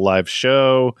lovers at a live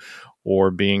show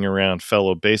or being around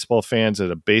fellow baseball fans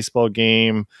at a baseball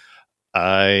game.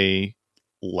 I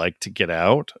like to get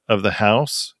out of the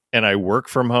house, and I work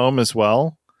from home as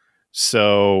well.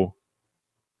 So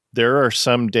there are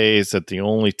some days that the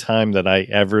only time that I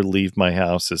ever leave my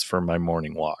house is for my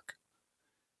morning walk.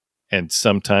 And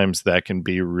sometimes that can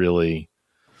be really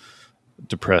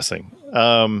depressing.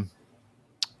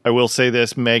 I will say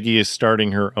this, Maggie is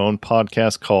starting her own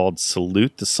podcast called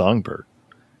Salute the Songbird.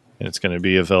 and it's going to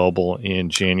be available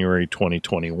in January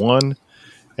 2021.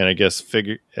 And I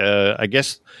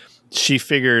guess she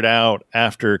figured out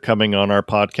after coming on our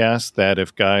podcast that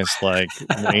if guys like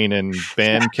Wayne and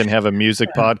Ben can have a music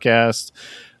podcast,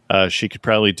 she could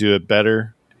probably do it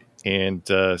better. And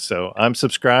so I'm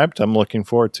subscribed. I'm looking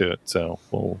forward to it. So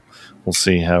we'll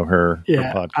see how her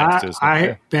podcast is.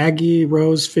 Baggy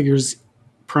Rose figures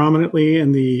prominently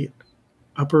in the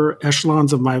upper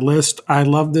echelons of my list. I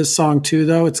love this song too,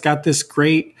 though. It's got this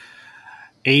great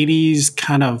 80s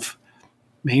kind of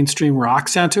mainstream rock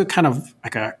sound to it, kind of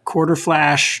like a Quarter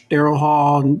Flash, Daryl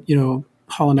Hall,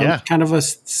 Hall & Oates kind of a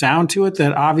sound to it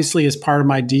that obviously is part of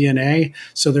my DNA.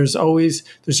 So there's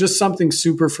just something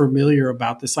super familiar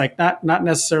about this. Like not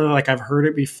necessarily like I've heard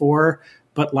it before,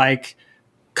 but like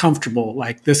comfortable.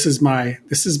 Like this is my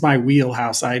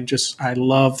wheelhouse. I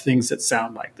love things that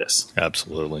sound like this.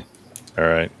 Absolutely. All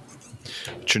right.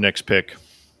 What's your next pick?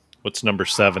 What's number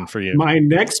 7 for you? My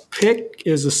next pick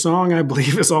is a song I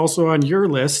believe is also on your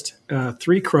list,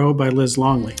 Three Crow by Liz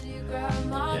Longley.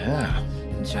 Yeah.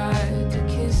 Tried to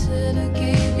kiss it, I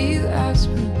gave you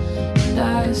aspirin, and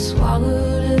I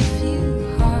swallowed a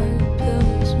few hard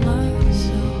pills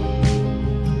myself.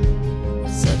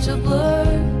 It's such a blur.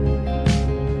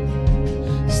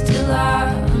 Still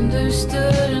I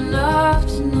understood enough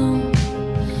to know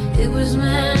it was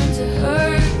meant to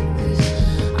hurt.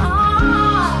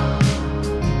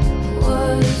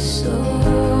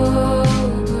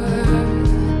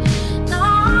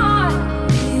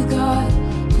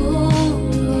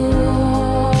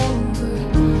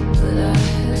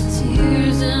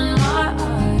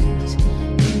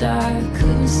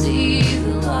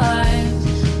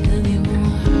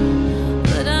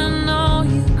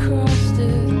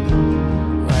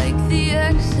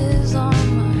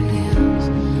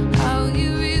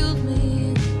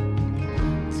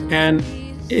 And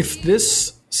if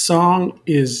this song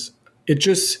is, it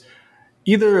just,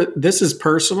 either this is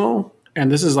personal and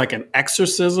this is like an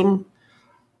exorcism,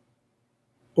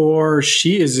 or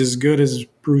she is as good as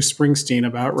Bruce Springsteen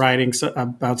about writing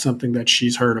about something that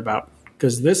she's heard about.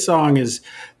 Because this song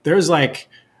there's like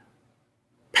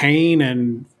pain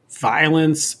and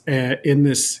violence in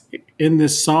this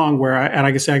song where,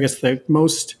 I guess the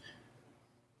most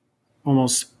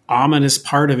almost ominous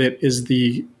part of it is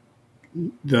the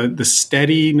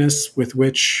steadiness with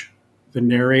which the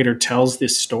narrator tells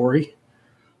this story.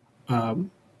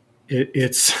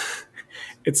 It's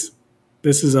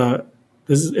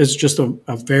just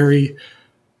a very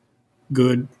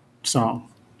good song.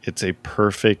 It's a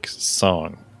perfect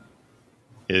song.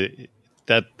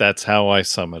 That's how I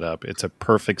sum it up. It's a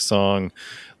perfect song.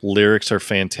 Lyrics are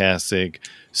fantastic,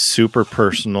 super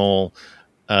personal.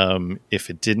 If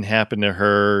it didn't happen to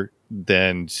her,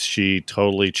 then she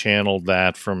totally channeled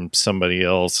that from somebody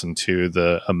else into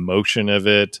the emotion of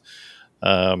it.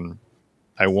 I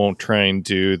won't try and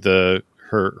do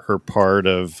her part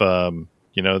of the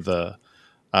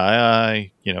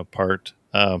part.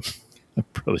 I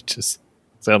probably just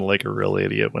sounded like a real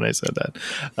idiot when I said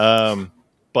that.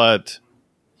 But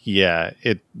yeah,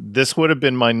 this would have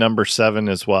been my number 7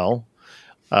 as well.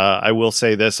 I will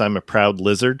say this: I'm a proud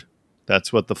lizard.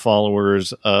 That's what the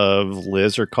followers of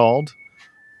Liz are called.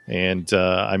 And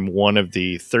I'm one of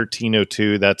the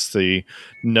 1302. That's the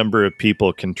number of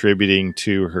people contributing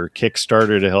to her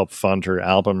Kickstarter to help fund her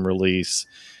album release.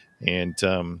 And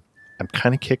I'm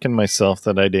kind of kicking myself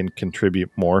that I didn't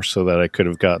contribute more so that I could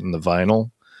have gotten the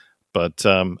vinyl. But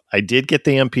I did get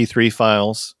the MP3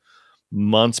 files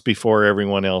months before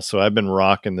everyone else. So I've been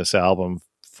rocking this album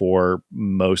for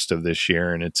most of this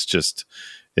year. And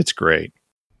it's great.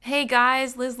 Hey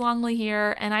guys, Liz Longley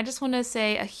here, and I just want to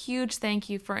say a huge thank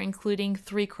you for including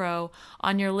Three Crow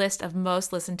on your list of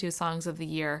most listened to songs of the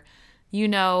year. You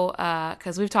know,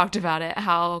 because we've talked about it,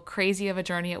 how crazy of a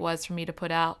journey it was for me to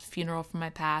put out Funeral from My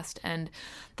Past, and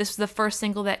this was the first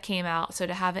single that came out, so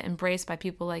to have it embraced by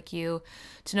people like you,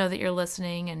 to know that you're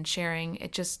listening and sharing,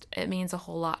 it means a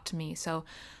whole lot to me. So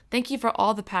thank you for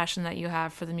all the passion that you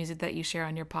have for the music that you share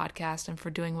on your podcast and for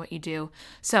doing what you do.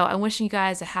 So I'm wishing you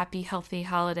guys a happy, healthy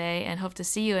holiday and hope to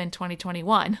see you in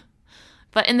 2021.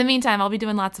 But in the meantime, I'll be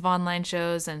doing lots of online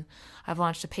shows, and I've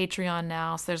launched a Patreon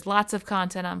now. So there's lots of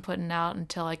content I'm putting out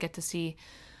until I get to see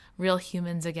real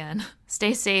humans again.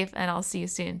 Stay safe, and I'll see you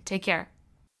soon. Take care.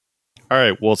 All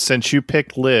right. Well, since you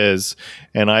picked Liz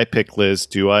and I picked Liz,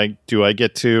 do I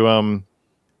get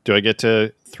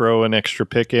to throw an extra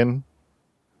pick in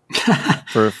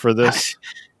for this?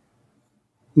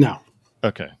 No.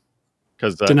 Okay.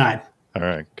 Denied. All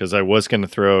right, because I was going to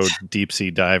throw Deep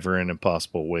Sea Diver and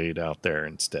Impossible Wade out there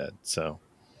instead. So,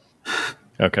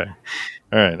 all Okay.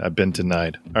 All right. I've been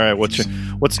denied. All right.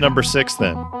 What's number 6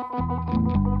 then?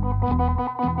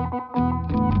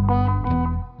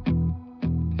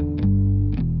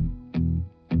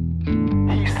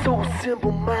 He's so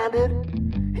simple-minded,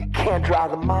 he can't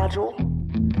drive the module.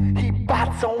 He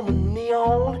bites on the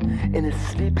neon, and he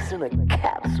sleeps in a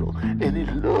capsule, and he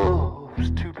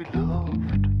loves to be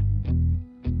loved.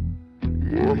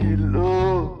 Yeah, he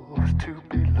loves to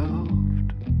be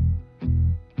loved.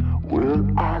 Well,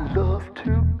 I love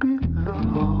to be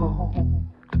loved.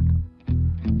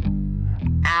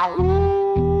 Ow.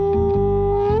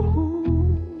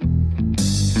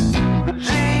 The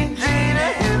Gene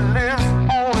Genie, he lives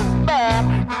on his back.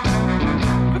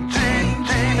 The Gene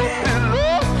Genie, he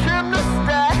loves chimney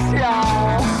stacks,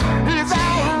 y'all. He's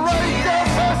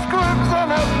outrageous, he screams in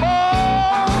his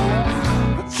bones.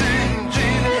 The Gene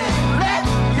Genie, let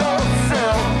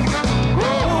yourself go.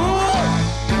 Let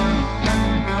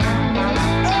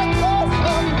yourself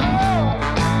go.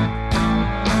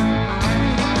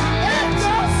 Let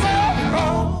yourself go.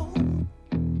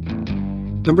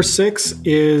 Number 6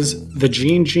 is The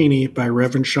Gene Genie by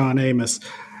Reverend Sean Amos.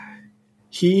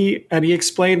 He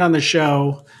explained on the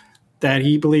show that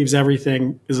he believes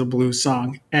everything is a blues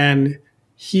song, and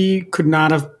he could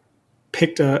not have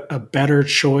picked a better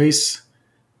choice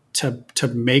to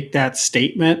make that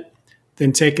statement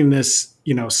than taking this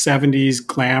 70s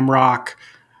glam rock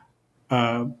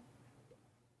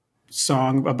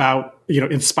song about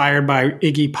inspired by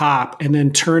Iggy Pop, and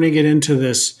then turning it into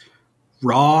this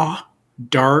raw,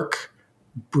 dark,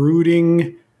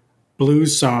 brooding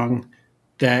blues song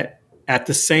that at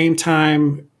the same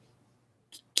time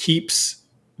keeps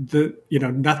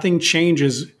nothing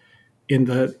changes in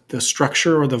the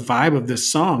structure or the vibe of this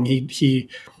song.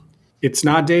 It's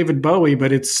not David Bowie,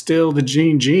 but it's still the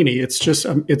Gene Genie. It's just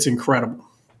it's incredible.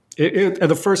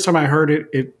 The first time I heard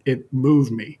it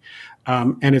moved me,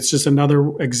 and it's just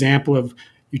another example of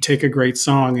you take a great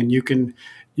song and you can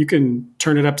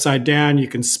turn it upside down, you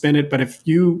can spin it, but if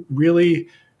you really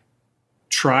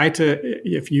try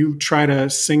to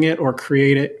sing it or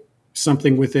create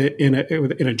something with it in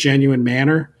a genuine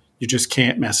manner, you just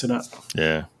can't mess it up.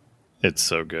 Yeah, it's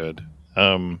so good.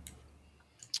 And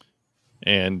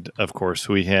of course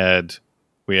we had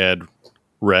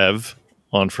Rev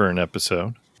on for an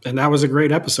episode, and that was a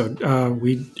great episode.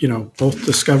 We both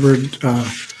discovered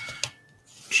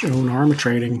Joan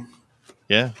Armatrading.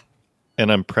 Yeah. And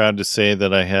I'm proud to say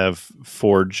that I have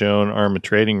 4 Joan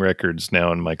Armatrading records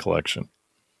now in my collection.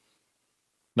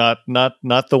 Not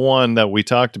the one that we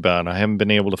talked about. I haven't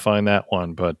been able to find that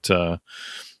one, but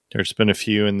there's been a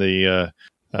few in the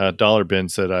dollar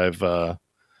bins that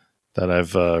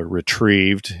I've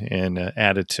retrieved and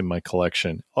added to my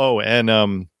collection. Oh,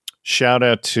 and shout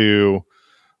out to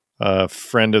a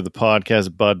friend of the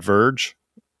podcast, Bud Verge.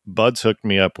 Bud's hooked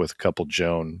me up with a couple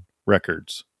Joan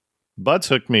records. Bud's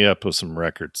hooked me up with some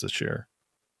records this year.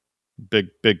 Big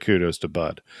kudos to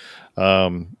Bud.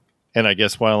 And I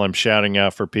guess while I'm shouting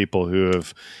out for people who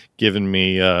have given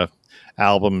me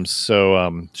albums,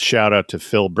 so shout out to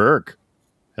Phil Berg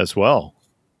as well.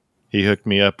 He hooked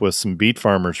me up with some Beat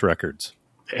Farmers records.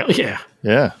 Hell yeah.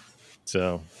 Yeah.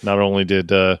 So not only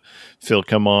did Phil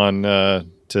come on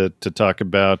to talk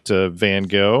about Van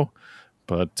Gogh,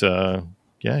 but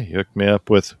he hooked me up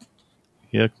with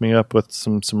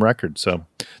some records. So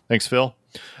thanks, Phil.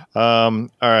 All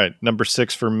right. Number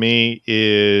 6 for me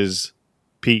is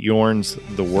Pete Yorn's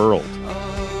The World.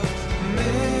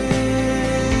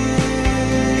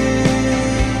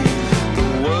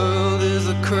 The world is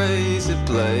a crazy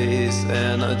place,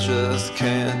 and I just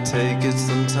can't take it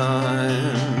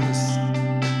sometimes.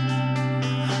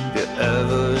 If you're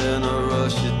ever in a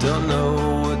rush, you don't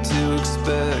know what to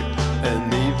expect,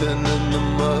 and even in the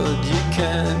mud, you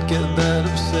can't get that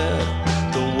upset.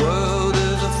 The world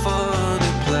is a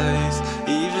funny place,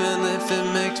 even if it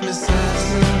makes me sad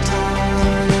sometimes.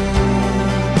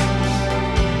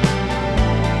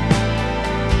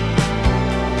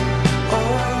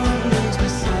 Oh, it makes me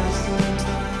sad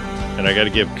sometimes. And I got to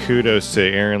give kudos to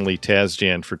Aaron Lee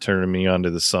Tazjan for turning me onto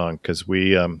the song, because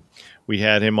we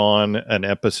had him on an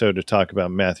episode to talk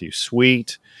about Matthew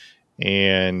Sweet,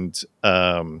 and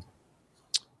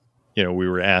we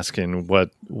were asking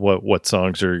what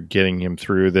songs are getting him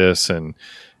through this, and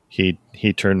he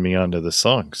turned me onto the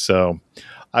song. So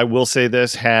I will say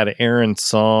this: had Aaron's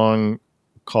song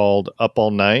called Up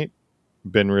All Night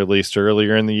been released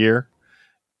earlier in the year,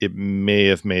 it may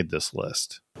have made this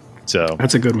list. So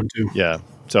That's a good one too. yeah.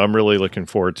 So I'm really looking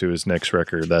forward to his next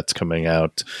record that's coming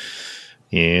out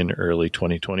in early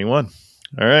 2021.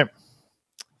 All right.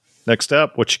 Next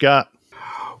up, what you got?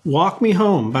 Walk Me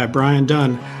Home by Brian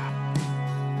Dunn.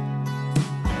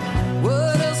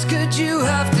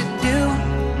 have to do.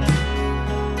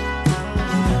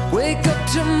 Wake up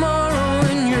tomorrow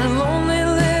in your lonely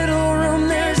little room.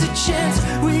 There's a chance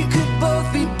we could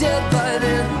both be dead by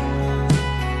then.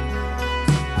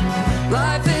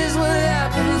 Life is what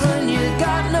happens when you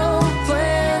got no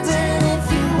plans. And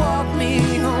if you walk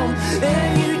me home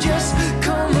and you just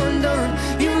come undone,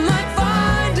 you might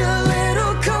find a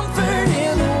little comfort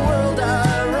in the world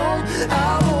I roam.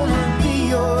 I wanna be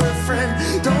your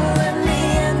friend. Don't let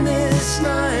me end this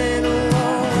night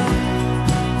alone.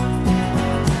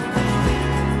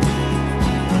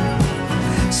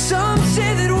 Some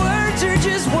say that words are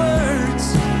just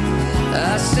words.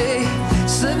 I say,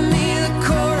 slip me the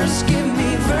chorus, give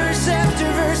me verse after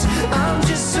verse. I'm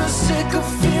just so sick of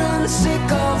feeling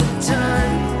sick all the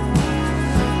time.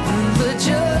 But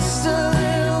just a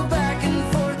little back and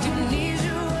forth, you need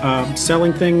your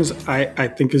Selling Things, I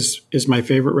think is my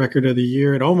favorite record of the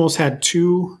year. It almost had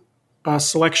two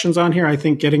selections on here. I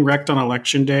think Getting Wrecked on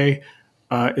Election Day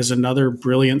is another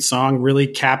brilliant song. Really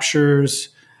captures,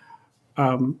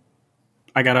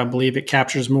 I gotta believe it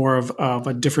captures more of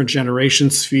a different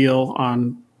generation's feel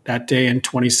on that day in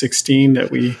 2016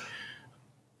 that we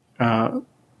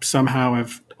somehow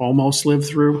have almost lived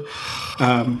through.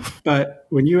 But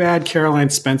when you add Caroline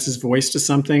Spence's voice to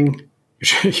something,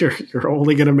 you're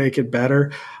only going to make it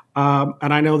better.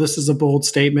 And I know this is a bold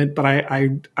statement, but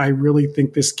I really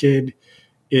think this kid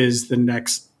is the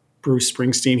next Bruce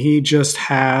Springsteen. He's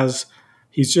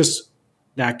just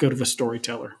that good of a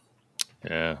storyteller.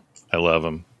 Yeah, I love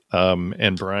him.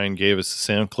 And Brian gave us a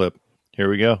sound clip. Here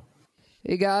we go.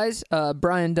 Hey guys,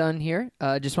 Brian Dunn here.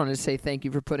 Just wanted to say thank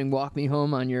you for putting Walk Me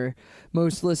Home on your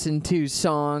most listened to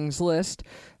songs list.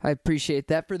 I appreciate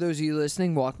that. For those of you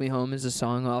listening, Walk Me Home is a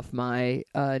song off my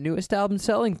newest album,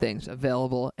 Selling Things,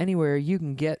 available anywhere you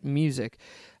can get music.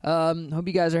 Hope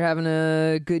you guys are having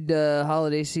a good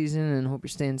holiday season, and hope you're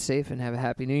staying safe and have a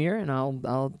happy new year, and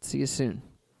I'll see you soon.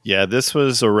 Yeah, this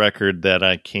was a record that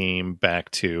I came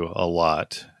back to a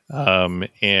lot.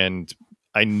 And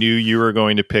I knew you were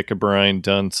going to pick a Brian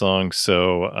Dunn song,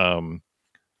 so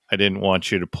I didn't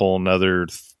want you to pull another.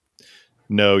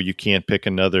 No, you can't pick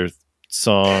another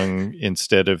song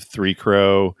instead of Three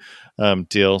Crow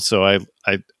deal. So I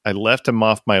left him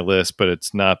off my list, but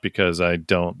it's not because I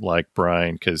don't like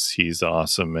Brian, because he's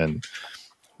awesome, and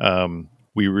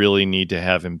we really need to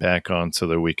have him back on so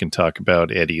that we can talk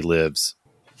about Eddie Lives.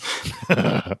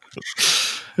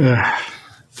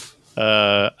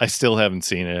 I still haven't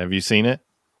seen it. Have you seen it?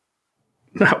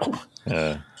 No.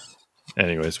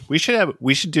 Anyways, we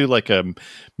should do like a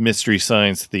Mystery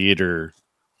Science Theater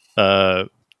to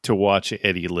watch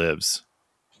Eddie Lives.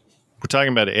 We're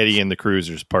talking about Eddie and the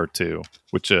Cruisers Part 2,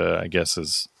 which I guess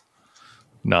is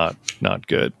not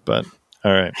good, but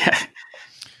all right. I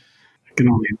can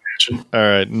only imagine. All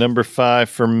right, number 5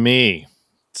 for me.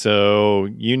 So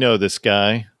you know this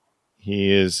guy.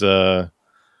 He is a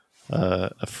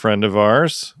friend of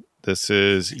ours. This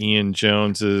is Ian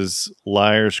Jones's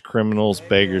Liars, Criminals,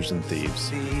 Beggars, and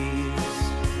Thieves. Now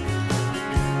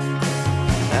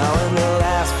when the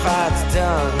last fight's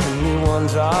done and new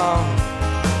one's on,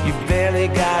 you barely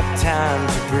got time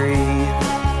to breathe.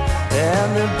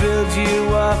 And they build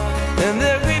you up and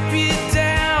they rip you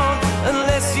down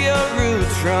unless your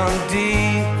roots run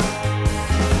deep.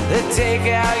 They take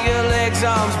out your legs,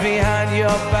 arms behind your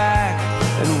back,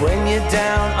 and when you're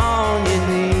down on your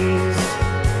knees,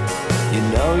 you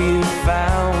know you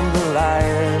found the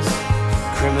liars,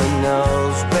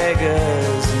 criminals,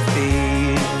 beggars, and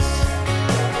thieves.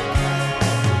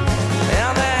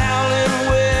 Now the howling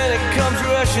wind, it comes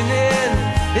rushing in.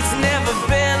 It's never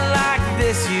been like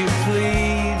this, you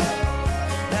plead.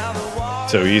 Now the water...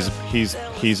 So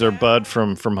he's our bud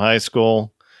from high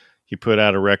school. He put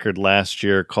out a record last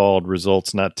year called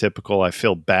Results Not Typical. I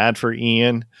feel bad for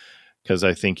Ian because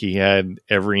I think he had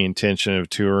every intention of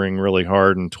touring really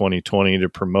hard in 2020 to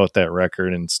promote that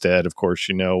record. Instead, of course,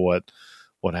 you know what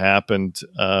happened.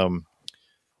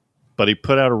 But he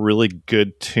put out a really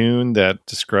good tune that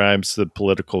describes the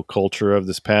political culture of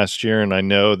this past year. And I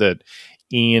know that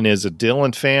Ian is a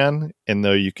Dylan fan, and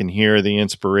though you can hear the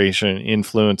inspiration and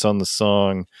influence on the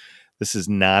song, this is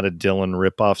not a Dylan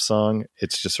ripoff song.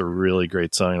 It's just a really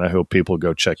great song, and I hope people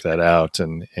go check that out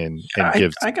and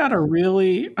give. I got a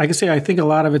really, I can say I think a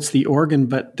lot of it's the organ,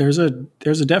 but there's a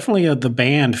definitely the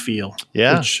band feel.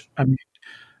 Yeah, which, I mean,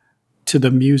 to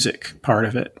the music part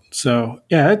of it. So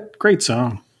yeah, great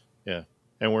song. Yeah,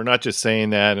 and we're not just saying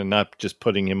that and not just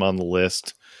putting him on the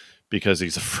list because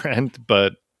he's a friend,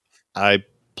 but I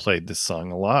played this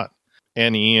song a lot,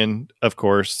 and Ian, of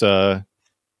course.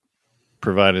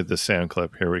 Provided the sound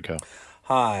clip. Here we go.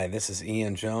 Hi, this is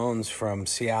Ian Jones from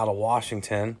Seattle,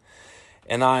 Washington,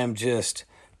 and I am just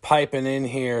piping in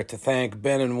here to thank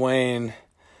Ben and Wayne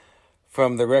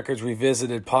from the Records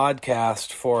Revisited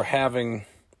podcast for having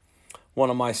one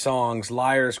of my songs,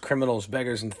 Liars, Criminals,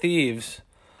 Beggars, and Thieves,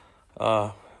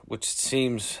 which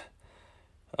seems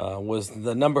was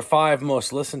the number 5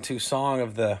 most listened to song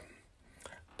of their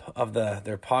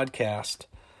podcast.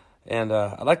 And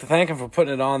I'd like to thank them for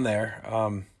putting it on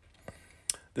there.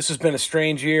 This has been a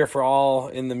strange year for all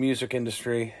in the music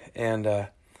industry. And,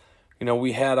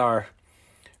 we had our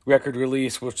record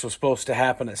release, which was supposed to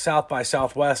happen at South by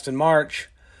Southwest in March,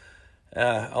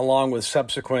 along with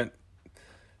subsequent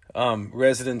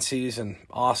residencies in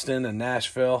Austin and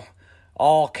Nashville,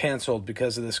 all canceled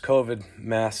because of this COVID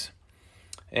mess.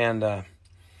 And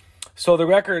so the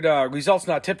record, Results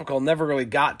Not Typical, never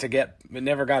got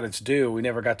its due. We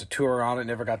never got to tour on it,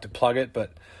 never got to plug it,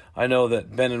 but I know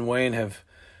that Ben and Wayne have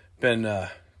been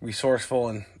resourceful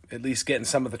in at least getting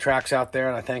some of the tracks out there,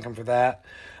 and I thank them for that.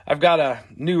 I've got a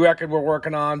new record we're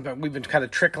working on, but we've been kind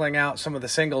of trickling out some of the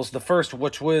singles. The first,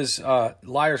 which was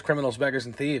Liars, Criminals, Beggars,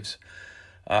 and Thieves,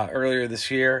 earlier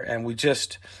this year, and we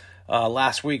just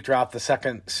last week dropped the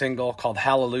second single called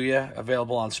Hallelujah,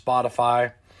 available on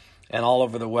Spotify and all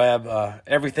over the web.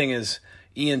 Everything is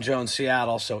Ian Jones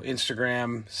Seattle, so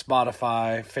Instagram,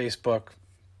 Spotify, Facebook,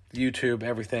 YouTube,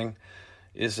 everything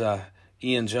is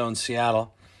Ian Jones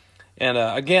Seattle. And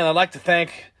again, I'd like to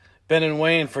thank Ben and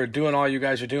Wayne for doing all you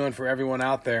guys are doing for everyone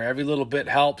out there. Every little bit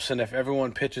helps, and if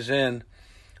everyone pitches in,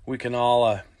 we can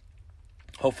all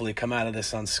hopefully come out of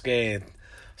this unscathed.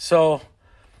 So,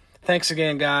 thanks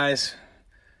again, guys.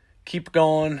 Keep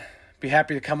going. Be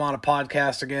happy to come on a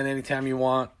podcast again anytime you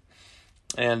want.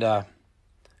 And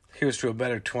here's to a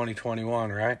better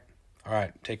 2021, right? All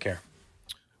right, take care.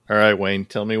 All right, Wayne,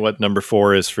 tell me what number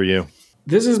 4 is for you.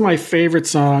 This is my favorite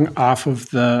song off of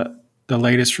the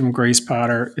latest from Grace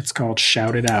Potter. It's called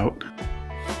Shout It Out.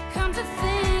 Come to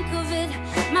think of it,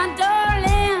 my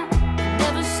darling,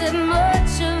 never said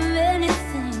much of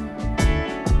anything.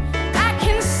 I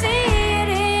can see it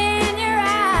in your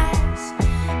eyes.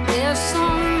 There's so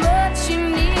much you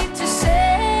need to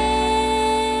say.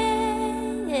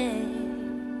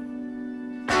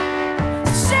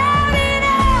 Shout it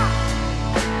out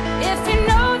if you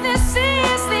know this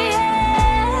is the end.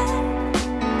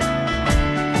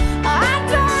 I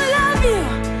don't love you,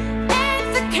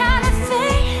 ain't the kind of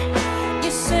thing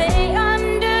you say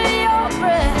under your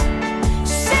breath.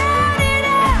 Shout it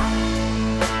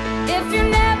out if you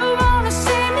never want to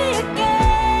see me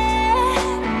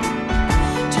again.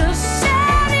 Just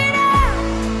shout it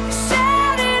out,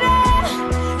 shout it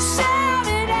out, shout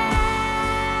it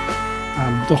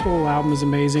out. The whole album is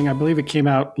amazing. I believe it came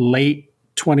out late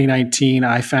 2019.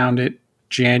 I found it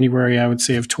January, I would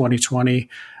say, of 2020.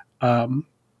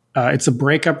 It's a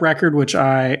breakup record, which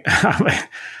I'm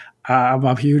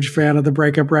a huge fan of the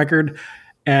breakup record.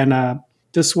 And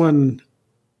this one,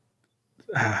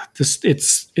 her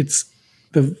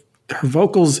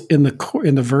vocals in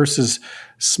the verses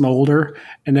smolder,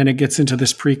 and then it gets into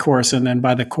this pre-chorus, and then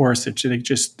by the chorus, they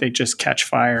just catch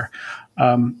fire.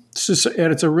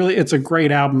 It's a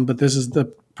great album, but this is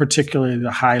particularly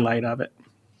the highlight of it.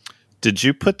 Did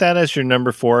you put that as your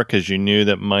number 4 because you knew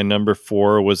that my number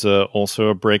 4 was also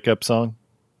a breakup song?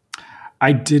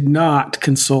 I did not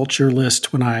consult your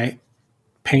list when I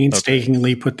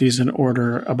painstakingly put these in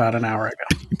order about an hour ago.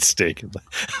 Painstakingly.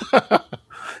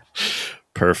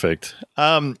 Perfect.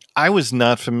 I was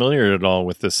not familiar at all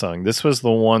with this song. This was the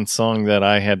one song that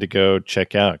I had to go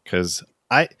check out because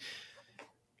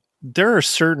there are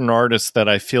certain artists that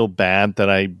I feel bad that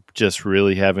I just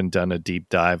really haven't done a deep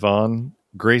dive on.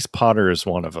 Grace Potter is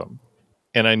one of them.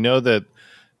 And I know that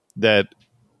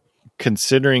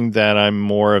considering that I'm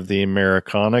more of the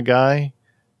Americana guy,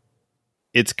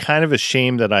 it's kind of a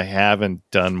shame that I haven't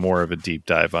done more of a deep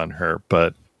dive on her,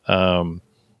 but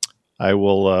I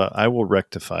will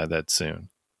rectify that soon.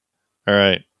 All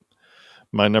right.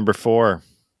 My number 4.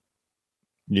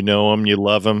 You know him, you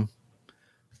love him.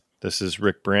 This is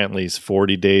Rick Brantley's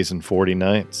 40 Days and 40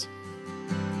 Nights.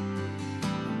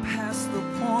 Past the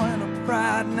point of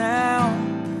pride now,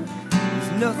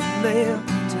 there's nothing left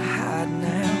to hide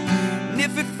now. And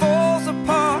if it falls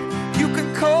apart, you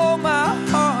can call my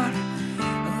heart a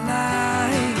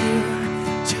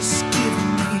liar. Just give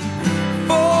me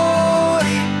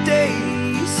 40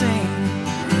 days and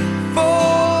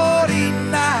 40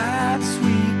 nights.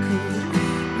 We could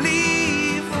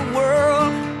leave the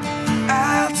world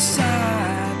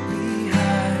outside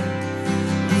behind.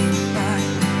 We might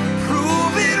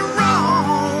prove it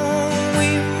wrong, we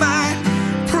might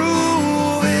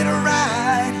prove it right.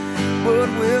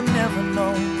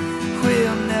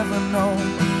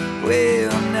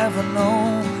 we'll never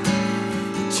know.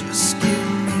 Just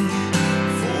give me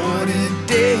 40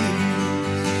 days.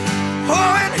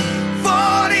 Oh, and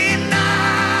 49,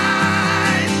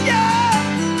 yeah.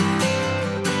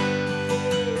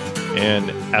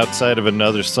 And outside of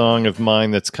another song of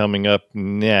mine that's coming up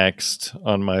next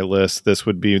on my list, this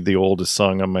would be the oldest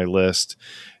song on my list.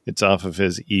 It's off of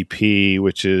his EP,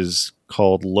 which is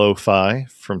called Lo-Fi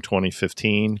from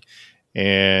 2015.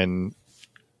 And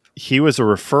he was a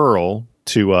referral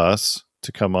to us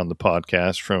to come on the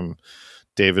podcast from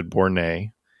David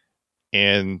Bournay.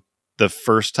 And the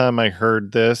first time I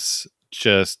heard this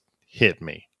just hit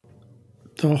me.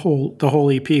 The whole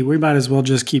EP. We might as well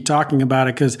just keep talking about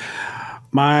it because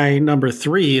my number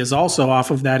 3 is also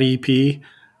off of that EP.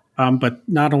 But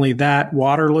not only that,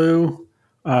 Waterloo,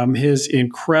 his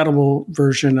incredible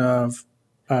version of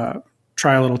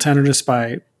Try a Little Tenderness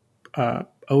by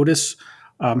Otis,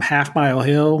 Half Mile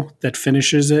Hill that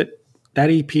finishes it. That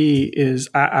EP is,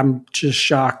 I'm just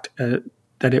shocked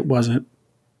that it wasn't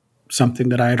something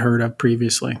that I had heard of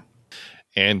previously.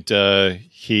 And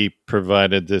he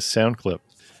provided this sound clip.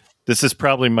 This is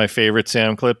probably my favorite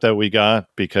sound clip that we got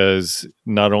because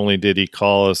not only did he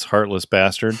call us heartless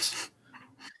bastards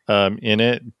in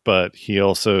it, but he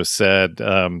also said,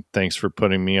 thanks for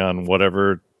putting me on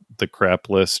whatever the crap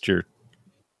list you're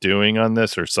doing on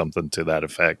this or something to that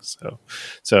effect.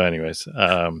 So anyways,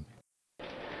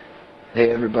 Hey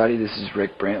everybody, this is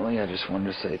Rick Brantley. I just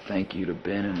wanted to say thank you to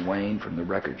Ben and Wayne from the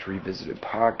Records Revisited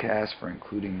podcast for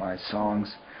including my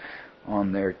songs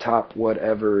on their top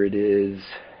whatever it is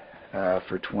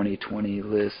for 2020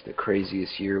 list, the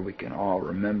craziest year we can all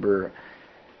remember.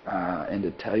 And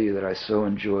to tell you that I so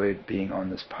enjoyed being on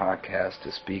this podcast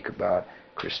to speak about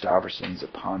Kristofferson's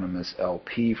eponymous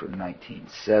LP from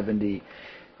 1970.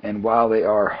 And while they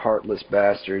are heartless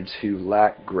bastards who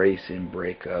lack grace in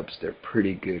breakups, they're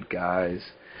pretty good guys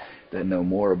that know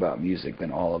more about music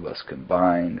than all of us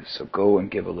combined. So go and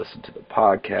give a listen to the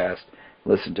podcast,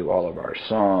 listen to all of our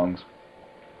songs,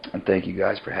 and thank you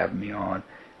guys for having me on.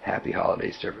 Happy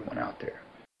holidays to everyone out there.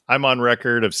 I'm on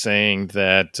record of saying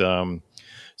that.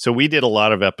 So we did a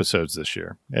lot of episodes this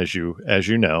year, as you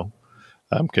know,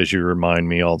 because you remind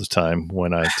me all the time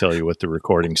when I tell you what the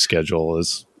recording schedule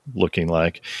is looking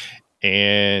like.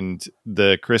 And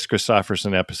the Chris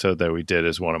Kristofferson episode that we did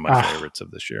is one of my favorites of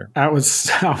this year. That was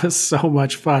so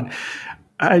much fun.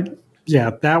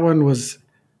 That one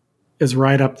is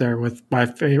right up there with my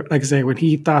favorite. Like I say, when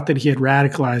he thought that he had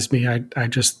radicalized me, I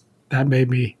just, that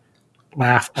made me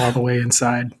laugh all the way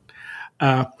inside.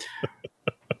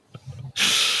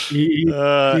 He's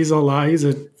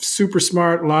a super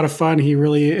smart, a lot of fun. He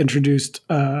really introduced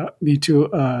me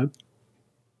to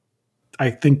I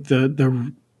think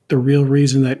the real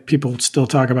reason that people still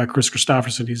talk about Chris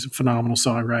Kristofferson. He's a phenomenal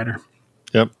songwriter.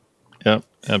 Yep,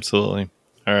 absolutely.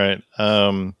 All right.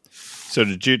 So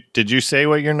did you say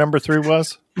what your number 3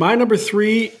 was? My number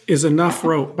 3 is Enough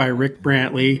Rope by Rick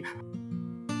Brantley.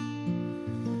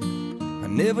 I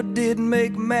never did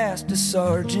make master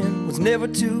sergeant, was never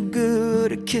too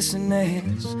good at kissing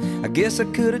ass. I guess I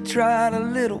could have tried a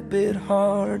little bit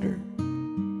harder.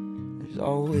 There's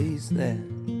always that.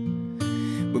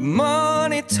 But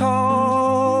money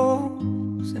talks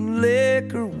and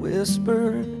liquor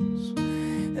whispers,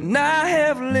 and I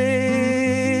have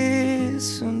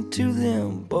listened to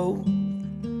them both.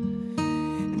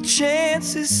 And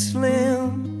chance is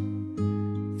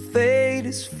slim, fate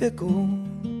is fickle,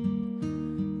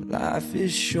 life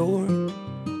is short.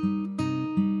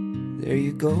 There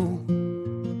you go.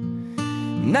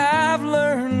 And I've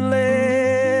learned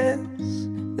less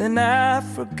than I've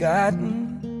forgotten.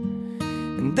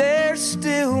 And there's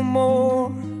still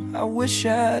more I wish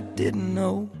I didn't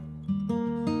know.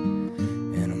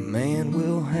 And a man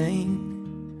will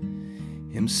hang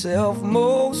himself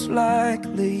most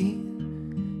likely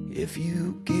if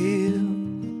you give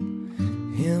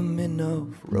him enough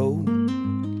rope.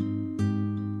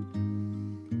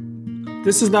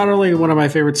 This is not only one of my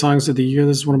favorite songs of the year,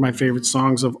 this is one of my favorite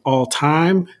songs of all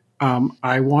time.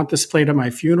 I want this played at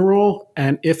my funeral,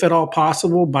 and if at all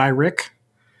possible, by Rick.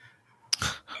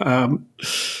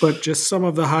 But just some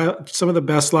of the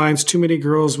best lines. Too many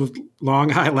girls with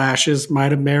long eyelashes,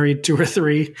 might have married 2 or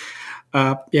 3.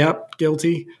 Yep,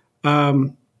 guilty.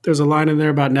 There's a line in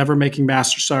there about never making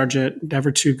master sergeant,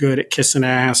 never too good at kissing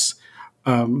ass.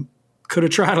 Could have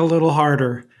tried a little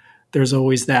harder. There's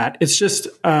always that. It's just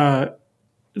a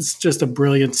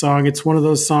brilliant song. It's one of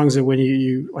those songs that when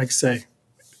you like say,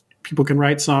 people can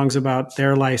write songs about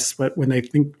their lives, but when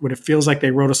it feels like they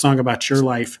wrote a song about your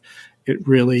life,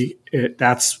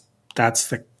 that's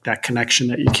that connection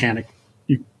that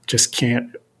you just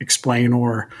can't explain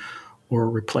or or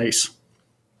replace.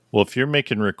 Well, if you're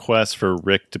making requests for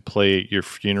Rick to play at your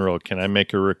funeral, can I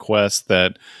make a request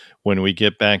that when we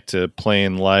get back to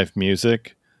playing live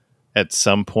music, at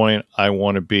some point I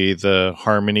want to be the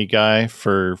harmony guy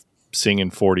for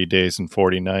singing 40 Days and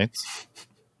 40 Nights?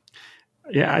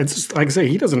 Yeah, it's just, like I say,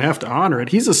 he doesn't have to honor it.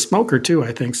 He's a smoker too,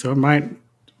 I think, so it might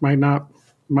not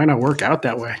work out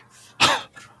that way.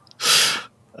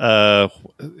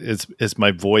 Is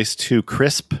my voice too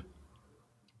crisp?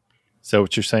 Is that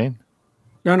what you're saying?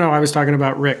 No, I was talking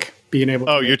about Rick being able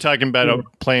to. Oh, you're talking about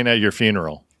playing at your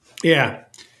funeral. Yeah.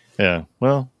 Yeah.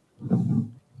 Well.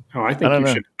 Oh, I think you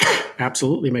should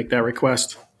absolutely make that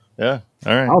request. Yeah.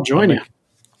 All right. I'll join you.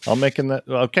 I'll make that.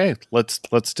 Okay. Let's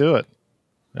do it.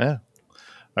 Yeah.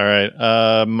 All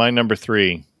right. My number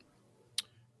 3.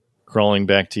 Crawling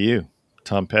Back to You,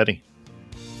 Tom Petty.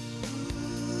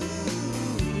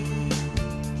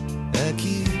 I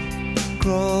keep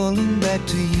crawling back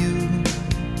to you.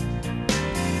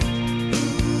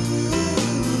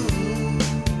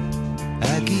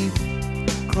 I keep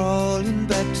crawling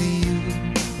back to you.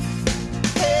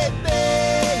 Hey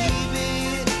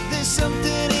baby, there's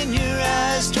something in your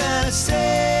eyes trying to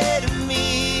say to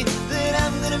me that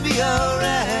I'm gonna be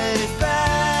alright if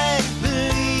I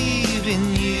believe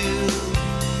in you.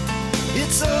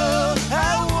 It's all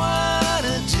I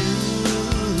wanna do.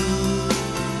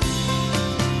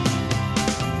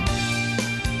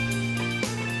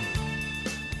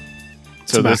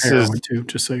 So this is too,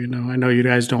 just so you know. I know you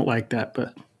guys don't like that,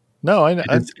 but no, I know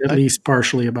it's at least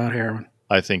partially about heroin.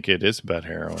 I think it is about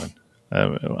heroin.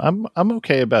 I'm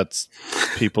okay about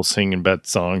people singing about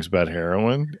songs about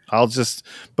heroin. I'll just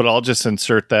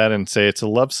insert that and say it's a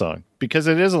love song because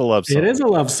it is a love song. It is a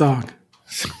love song.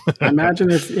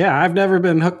 Imagine I've never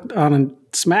been hooked on a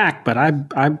smack, but I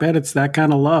bet it's that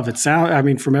kind of love.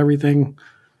 From everything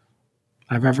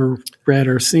I've ever read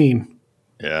or seen.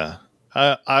 Yeah.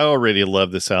 I already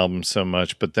love this album so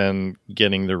much, but then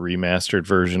getting the remastered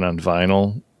version on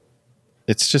vinyl,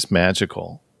 it's just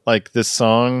magical. Like this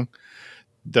song,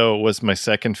 though it was my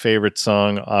second favorite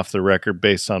song off the record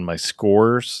based on my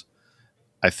scores,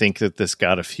 I think that this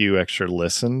got a few extra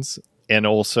listens. And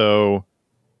also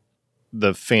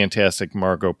the fantastic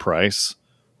Margot Price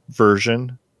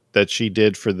version that she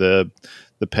did for the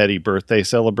Petty birthday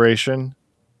celebration.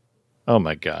 Oh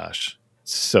my gosh.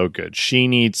 So good. She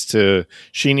needs to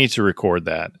record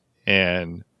that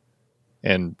and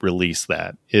release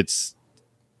that. It's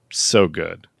so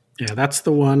good. Yeah, that's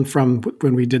the one from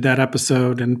when we did that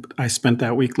episode and I spent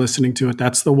that week listening to it.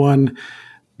 That's the one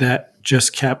that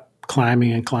just kept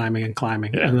climbing and climbing and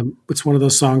climbing. Yeah. And it's one of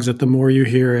those songs that the more you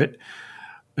hear it,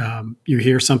 you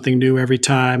hear something new every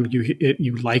time.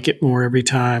 You like it more every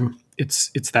time.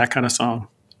 It's that kind of song.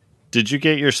 Did you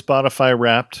get your Spotify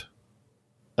Wrapped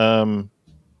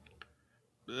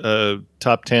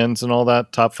top 10s and all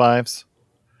that, top 5s?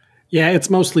 Yeah, it's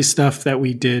mostly stuff that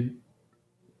we did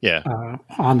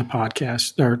on the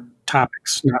podcast. Or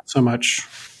topics, not so much.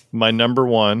 My number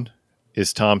 1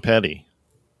 is Tom Petty.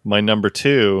 My number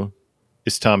 2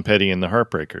 is Tom Petty and the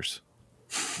Heartbreakers.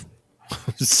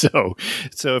 So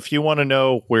if you want to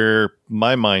know where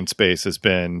my mind space has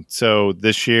been, so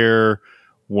this year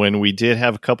when we did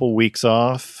have a couple weeks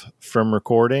off from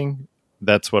recording,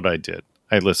 that's what I did.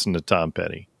 I listened to Tom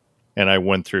Petty and I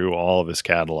went through all of his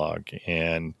catalog.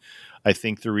 And I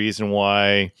think the reason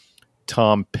why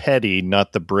Tom Petty,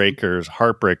 not the Breakers,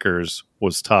 Heartbreakers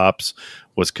was tops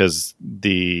was because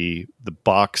the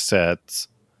box sets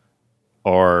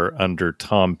are under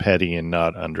Tom Petty and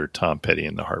not under Tom Petty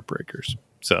and the Heartbreakers.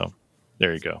 So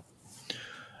there you go.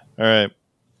 All right.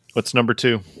 What's number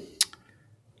 2?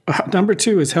 Number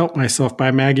 2 is Help Myself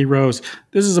by Maggie Rose.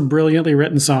 This is a brilliantly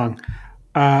written song.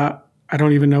 I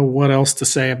don't even know what else to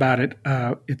say about it.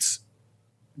 It's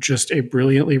just a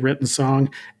brilliantly written song,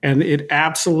 and it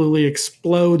absolutely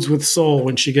explodes with soul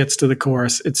when she gets to the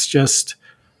chorus. It's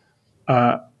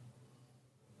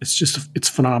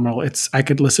phenomenal. I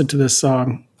could listen to this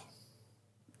song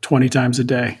 20 times a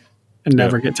day and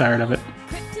never get tired of it.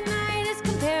 Kryptonite is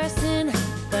comparison,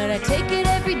 but I take it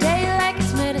every day like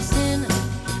it's medicine.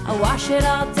 I wash it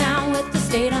all down with the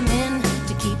state I'm in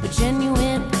to keep it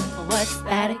genuine. What's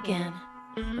that again?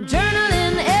 I'm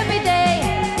journaling every day,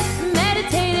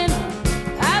 meditating.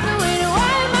 I've been waiting,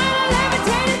 why am I not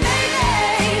levitating,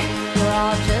 baby? We're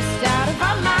all just out of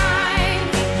our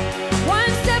minds.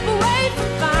 One step away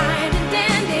from fine and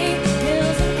dandy,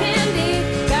 pills and candy.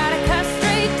 Gotta cut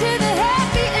straight to the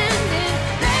happy ending,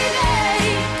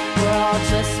 baby. We're all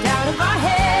just out of our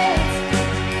heads.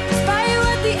 Despite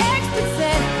what the experts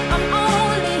said, I'm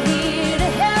only here to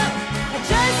help. I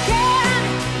just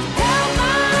can't help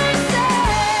myself.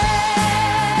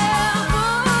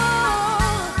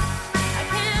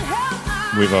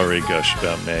 we've already gushed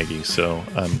about Maggie, so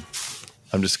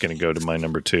I'm just going to go to my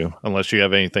number 2, unless you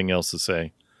have anything else to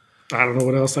say. I don't know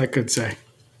what else I could say.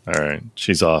 All right.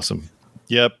 She's awesome.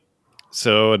 Yep.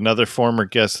 So another former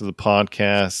guest of the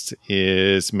podcast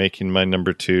is making my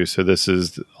number 2. So this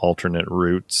is Alternate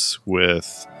Roots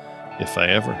with If I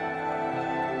Ever.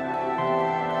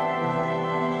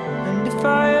 And if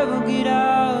I ever get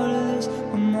out of this,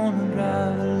 I'm gonna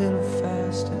drive a little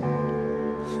faster.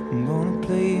 I'm gonna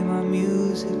play my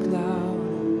music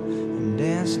louder and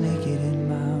dance naked in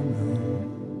my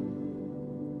room.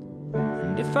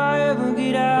 And if I ever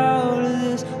get out of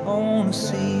this, I wanna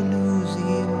see New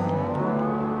Zealand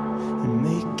and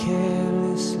make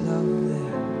careless love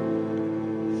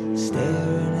there,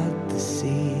 staring at the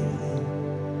ceiling.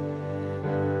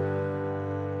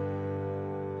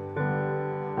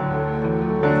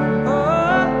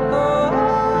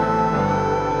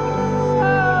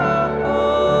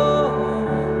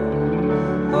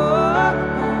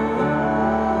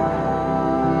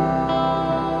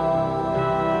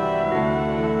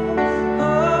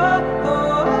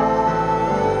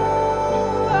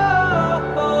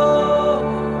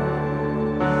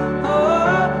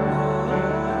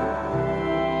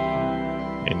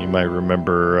 Might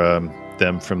remember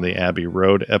them from the Abbey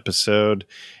Road episode,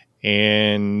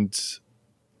 and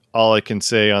all I can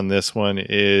say on this one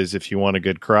is if you want a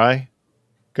good cry,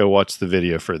 go watch the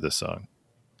video for this song.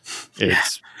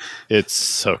 It's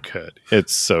so good.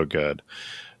 It's so good.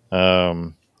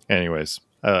 Anyways,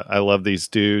 I love these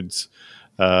dudes.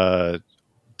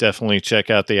 Definitely check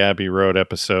out the Abbey Road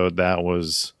episode. That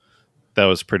was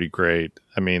pretty great.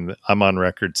 I mean, I'm on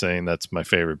record saying that's my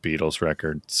favorite Beatles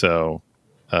record. So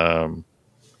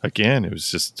again, it was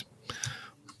just,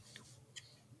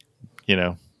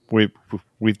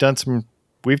 we've done some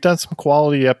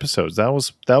quality episodes. That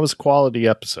was a quality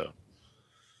episode.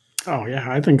 Oh yeah,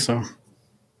 I think so.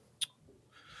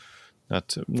 I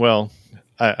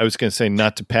was going to say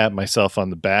not to pat myself on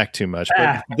the back too much,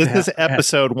 but this is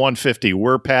episode 150.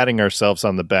 We're patting ourselves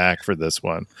on the back for this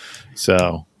one.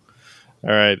 So, all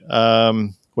right.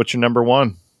 What's your number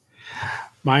 1?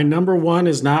 My number 1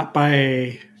 is not by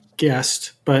a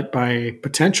guest, but by a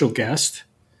potential guest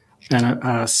and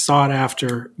a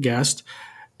sought-after guest.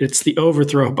 It's The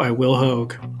Overthrow by Will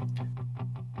Hoge.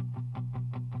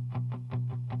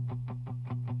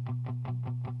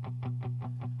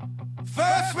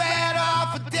 First rat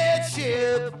off a dead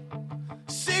ship,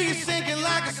 see you sinking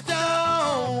like a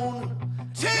stone.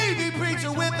 TV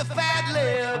preacher with a fat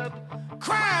lip,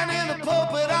 crying in the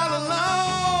pulpit all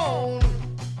alone.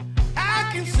 I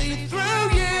can see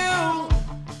through you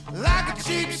like a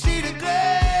cheap sheet of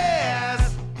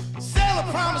glass. Sell a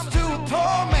promise to a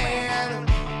poor man,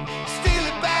 steal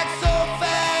it back so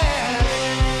fast.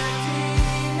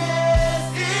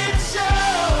 Emptiness, it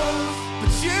shows,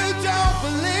 but you don't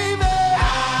believe it.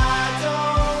 I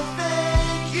don't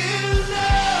think you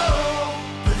know,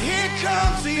 but here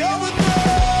comes the overthrow.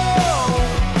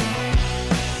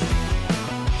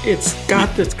 It's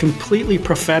got this completely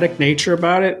prophetic nature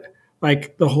about it.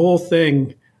 Like the whole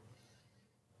thing,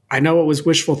 I know it was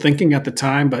wishful thinking at the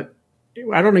time, but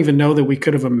I don't even know that we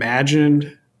could have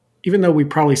imagined, even though we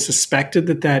probably suspected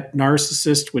that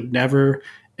narcissist would never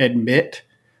admit,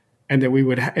 and that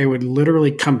it would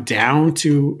literally come down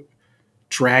to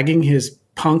dragging his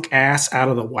punk ass out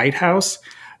of the White House.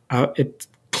 It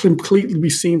completely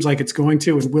seems like it's going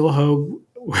to, and Will Hoge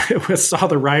saw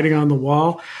the writing on the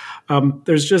wall.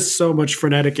 There's just so much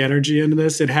frenetic energy into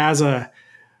this.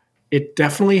 It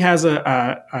definitely has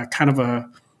a kind of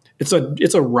it's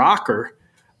a rocker,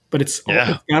 but it's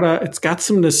got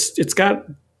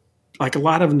like a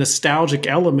lot of nostalgic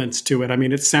elements to it. I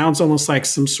mean, it sounds almost like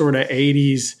some sort of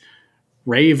 80s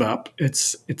rave up.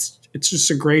 It's just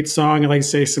a great song. I like to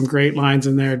say some great lines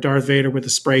in there. Darth Vader with a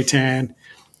spray tan,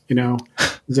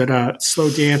 is it slow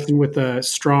dancing with a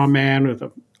straw man with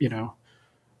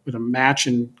a match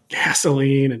and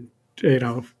gasoline, and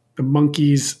the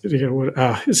monkeys,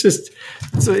 it's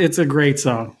a great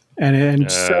song.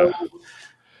 So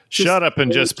shut up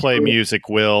and just play music,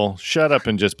 Will. Shut up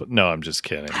and no, I'm just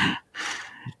kidding.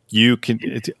 You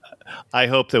can. I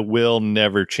hope that Will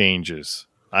never changes.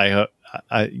 And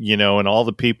all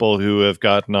the people who have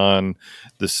gotten on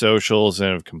the socials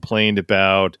and have complained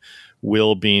about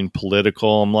Will being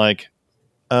political, I'm like,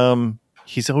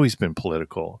 he's always been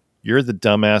political. You're the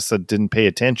dumbass that didn't pay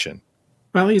attention.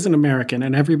 Well, he's an American,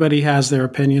 and everybody has their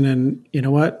opinion, and you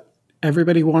know what?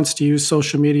 Everybody wants to use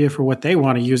social media for what they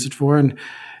want to use it for, and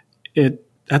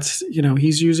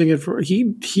he's using it for,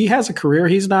 he has a career.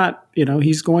 He's not,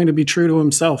 he's going to be true to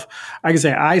himself. I can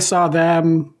say I saw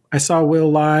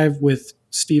Will live with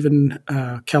Stephen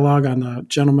Kellogg on the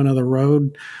Gentlemen of the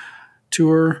Road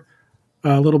tour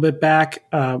a little bit back.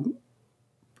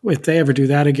 If they ever do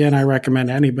that again, I recommend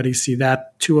anybody see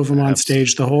that. Two of them on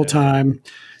stage the whole time,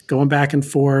 going back and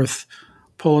forth,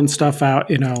 pulling stuff out.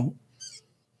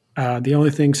 The only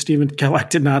thing Stephen Kellogg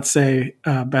did not play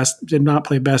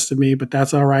Best of Me, but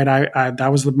that's all right.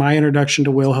 That was my introduction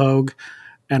to Will Hoge,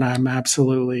 and I'm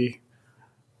absolutely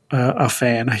a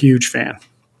fan, a huge fan.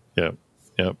 Yep.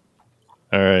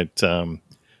 All right.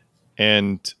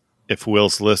 And if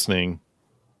Will's listening,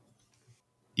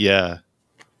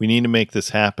 we need to make this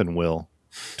happen, Will.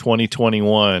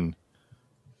 2021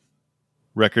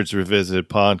 Records Revisited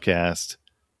podcast.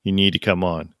 You need to come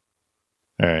on.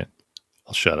 All right.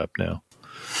 I'll shut up now.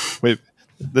 Wait,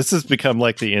 this has become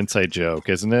like the inside joke,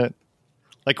 isn't it?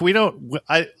 Like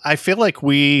I feel like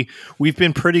we've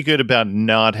been pretty good about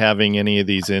not having any of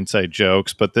these inside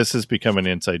jokes, but this has become an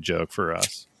inside joke for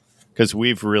us because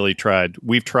we've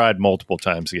tried multiple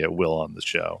times to get Will on the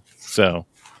show. So,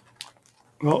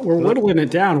 well, we're whittling it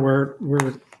down. We're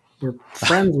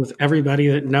friends with everybody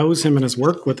that knows him and has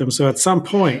worked with him. So at some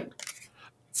point,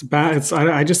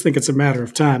 I just think it's a matter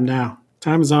of time now.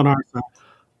 Time is on our side.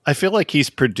 I feel like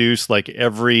he's produced like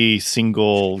every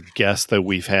single guest that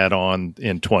we've had on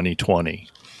in 2020.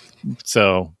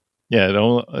 So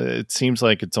it seems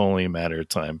like it's only a matter of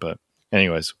time. But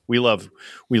anyways, we love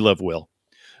Will.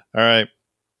 All right.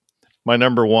 My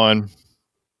number one,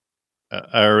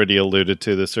 I already alluded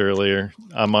to this earlier.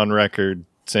 I'm on record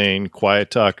saying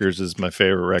Quiet Talkers is my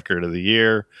favorite record of the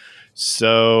year.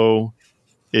 So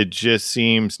it just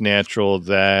seems natural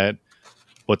that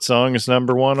what song is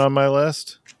number one on my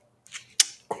list?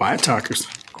 Quiet Talkers.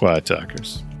 Quiet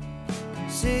Talkers.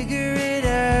 Cigarette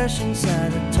ash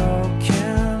inside a tall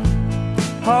can,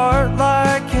 heart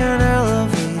like an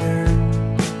elevator.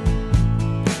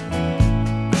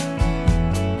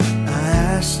 I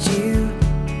asked you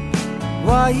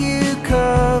why you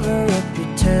cover up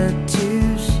your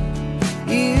tattoos.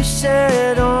 You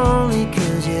said only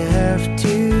 'cause you have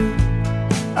to.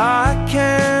 I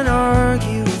can't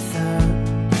argue with that.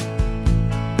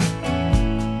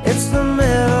 It's the middle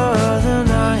of the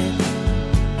night,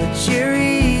 but you're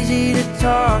easy to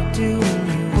talk to when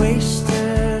you're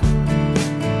wasted.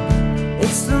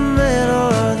 It's the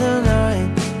middle of the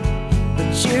night,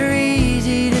 but you're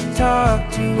easy to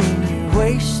talk to when you're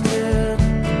wasted.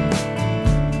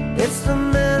 It's the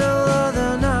middle of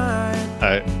the night.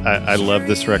 I love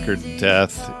this record to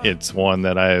death. It's one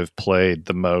that I have played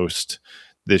the most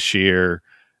this year.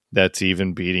 That's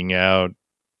even beating out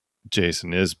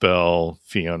Jason Isbell,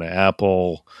 Fiona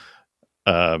Apple.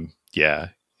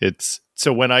 It's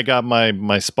so when I got my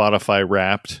Spotify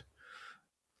Wrapped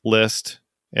list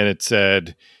and it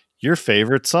said your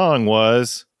favorite song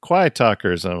was Quiet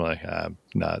Talkers, I'm like, I'm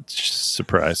not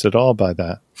surprised at all by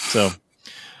that. So,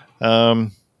 all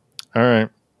right,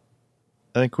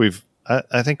 I think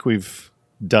we've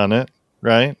done it,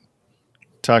 right?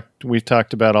 We've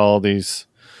talked about all these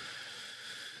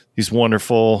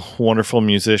wonderful, wonderful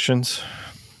musicians.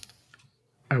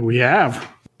 We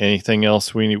have. Anything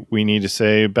else we need to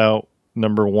say about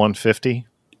number 150?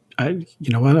 You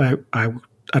know what? I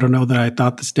don't know that I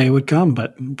thought this day would come,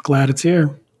 but I'm glad it's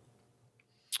here.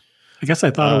 I guess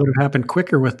I thought it would have happened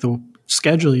quicker with the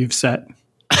schedule you've set.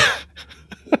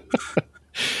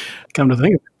 Come to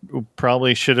think of it.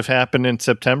 Probably should have happened in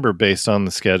September based on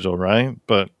the schedule, right?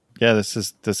 But yeah, this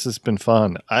has been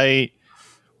fun.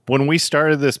 When we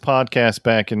started this podcast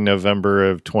back in November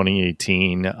of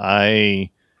 2018,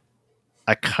 I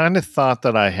kind of thought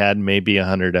that I had maybe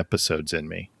 100 episodes in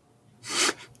me.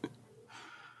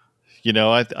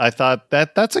 I thought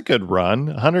that's a good run.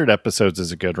 100 episodes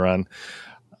is a good run.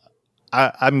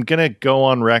 I'm going to go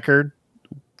on record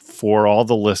for all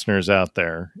the listeners out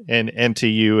there and to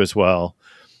you as well.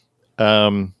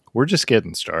 We're just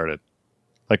getting started.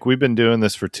 Like, we've been doing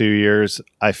this for 2 years.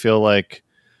 I feel like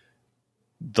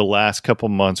the last couple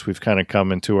months we've kind of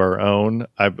come into our own.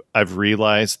 I've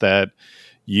realized that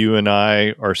you and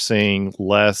I are saying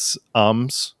less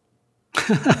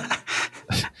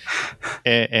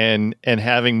and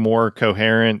having more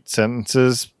coherent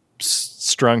sentences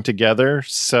strung together.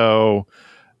 So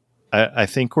I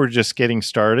think we're just getting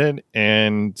started,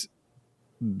 and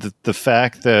the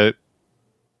fact that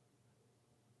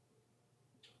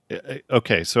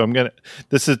okay, so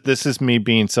this is me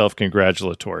being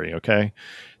self-congratulatory, okay?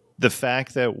 The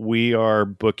fact that we are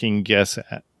booking guests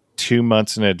 2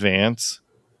 months in advance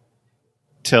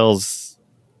tells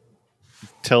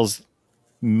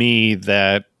me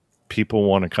that people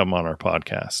want to come on our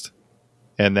podcast.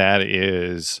 And that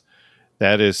is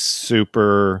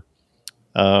super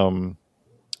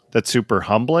super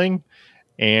humbling,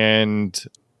 and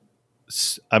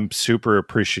I'm super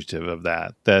appreciative of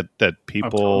that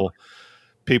people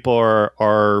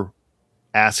are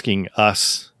asking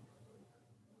us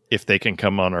if they can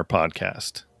come on our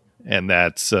podcast, and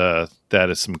that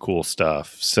is some cool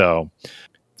stuff. So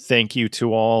thank you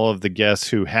to all of the guests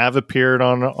who have appeared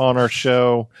on our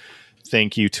show.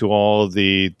 Thank you to all of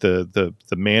the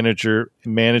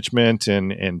management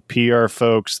and PR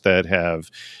folks that have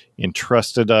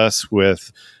entrusted us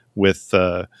with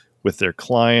their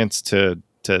clients to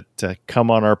come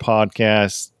on our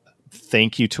podcast.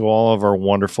 Thank you to all of our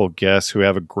wonderful guests who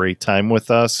have a great time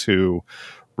with us, who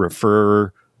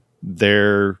refer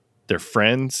their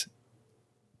friends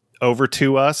over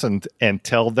to us and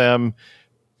tell them,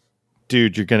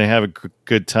 dude, you're going to have a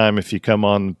good time if you come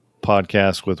on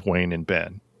podcast with Wayne and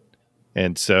Ben.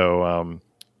 And so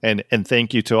and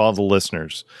thank you to all the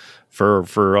listeners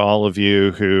for all of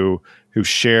you who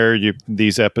share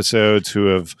these episodes, who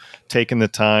have taken the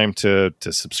time to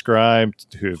subscribe,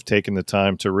 who have taken the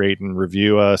time to rate and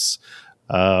review us.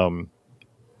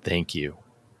 Thank you.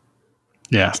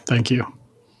 Yeah, thank you.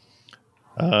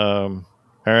 All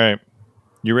right.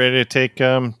 You ready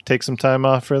to take some time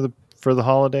off for the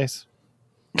holidays?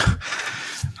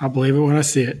 I'll believe it when I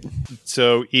see it.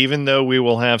 So even though we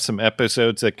will have some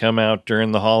episodes that come out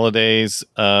during the holidays,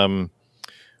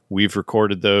 we've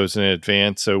recorded those in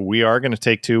advance, so we are going to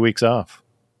take 2 weeks off.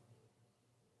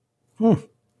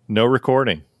 No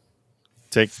recording.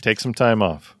 Take some time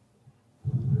off.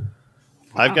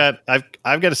 Wow.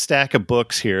 I've got a stack of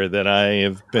books here that I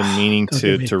have been meaning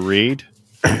to read.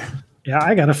 Yeah,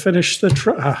 I got to finish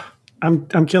the.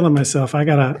 I'm killing myself.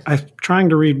 I'm trying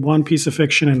to read one piece of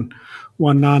fiction and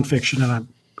one nonfiction, and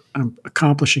I'm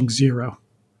accomplishing zero.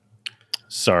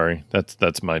 Sorry,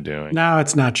 that's my doing. No,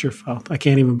 it's not your fault. I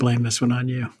can't even blame this one on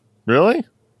you. Really?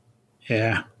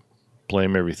 Yeah.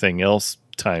 Blame everything else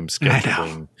time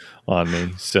scheduling on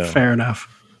me. So fair enough.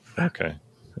 Okay.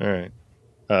 All right.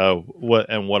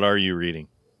 What are you reading?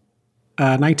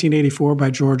 1984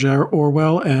 by George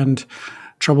Orwell and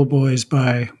Trouble Boys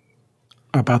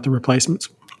about the Replacements.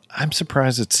 I'm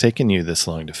surprised it's taken you this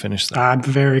long to finish that. I'm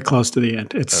very close to the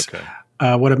end. It's okay.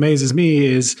 What amazes me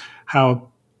is how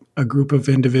a group of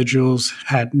individuals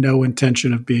had no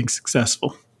intention of being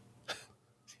successful.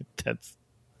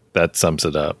 That sums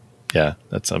it up. Yeah,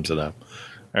 that sums it up.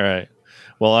 All right.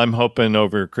 Well, I'm hoping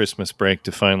over Christmas break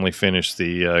to finally finish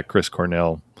the Chris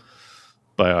Cornell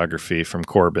biography from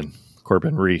Corbin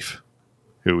Reef.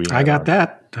 I got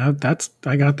that.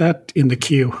 I got that in the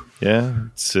queue. Yeah,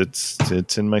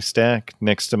 it's in my stack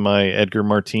next to my Edgar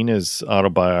Martinez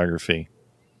autobiography.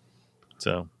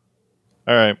 So,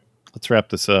 all right, let's wrap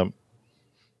this up.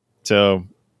 So,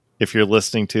 if you're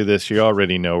listening to this, you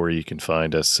already know where you can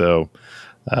find us. So,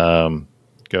 go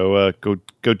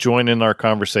join in our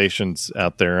conversations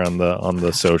out there on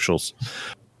the socials.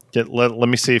 Let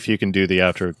me see if you can do the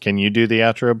outro. Can you do the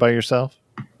outro by yourself?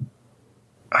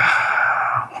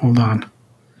 Hold on.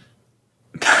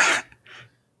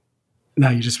 No,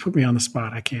 you just put me on the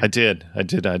spot. I can't. I did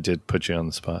put you on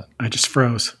the spot. I just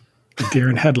froze. The deer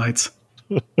in headlights.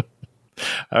 All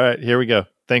right, here we go.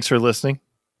 Thanks for listening.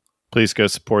 Please go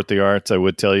support the arts. I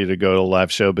would tell you to go to a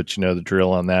live show, but you know the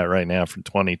drill on that right now for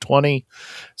 2020.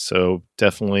 So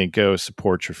definitely go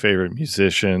support your favorite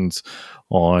musicians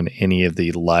on any of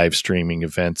the live streaming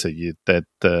events that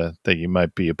you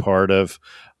might be a part of.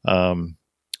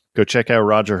 Go check out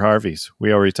Roger Harvey's.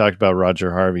 We already talked about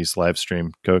Roger Harvey's live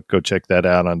stream. Go check that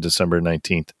out on December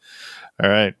 19th. All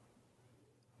right.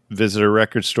 Visit a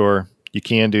record store. You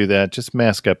can do that. Just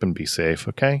mask up and be safe,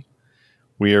 okay?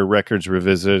 We are Records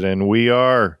Revisited, and we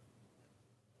are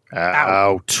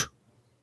out.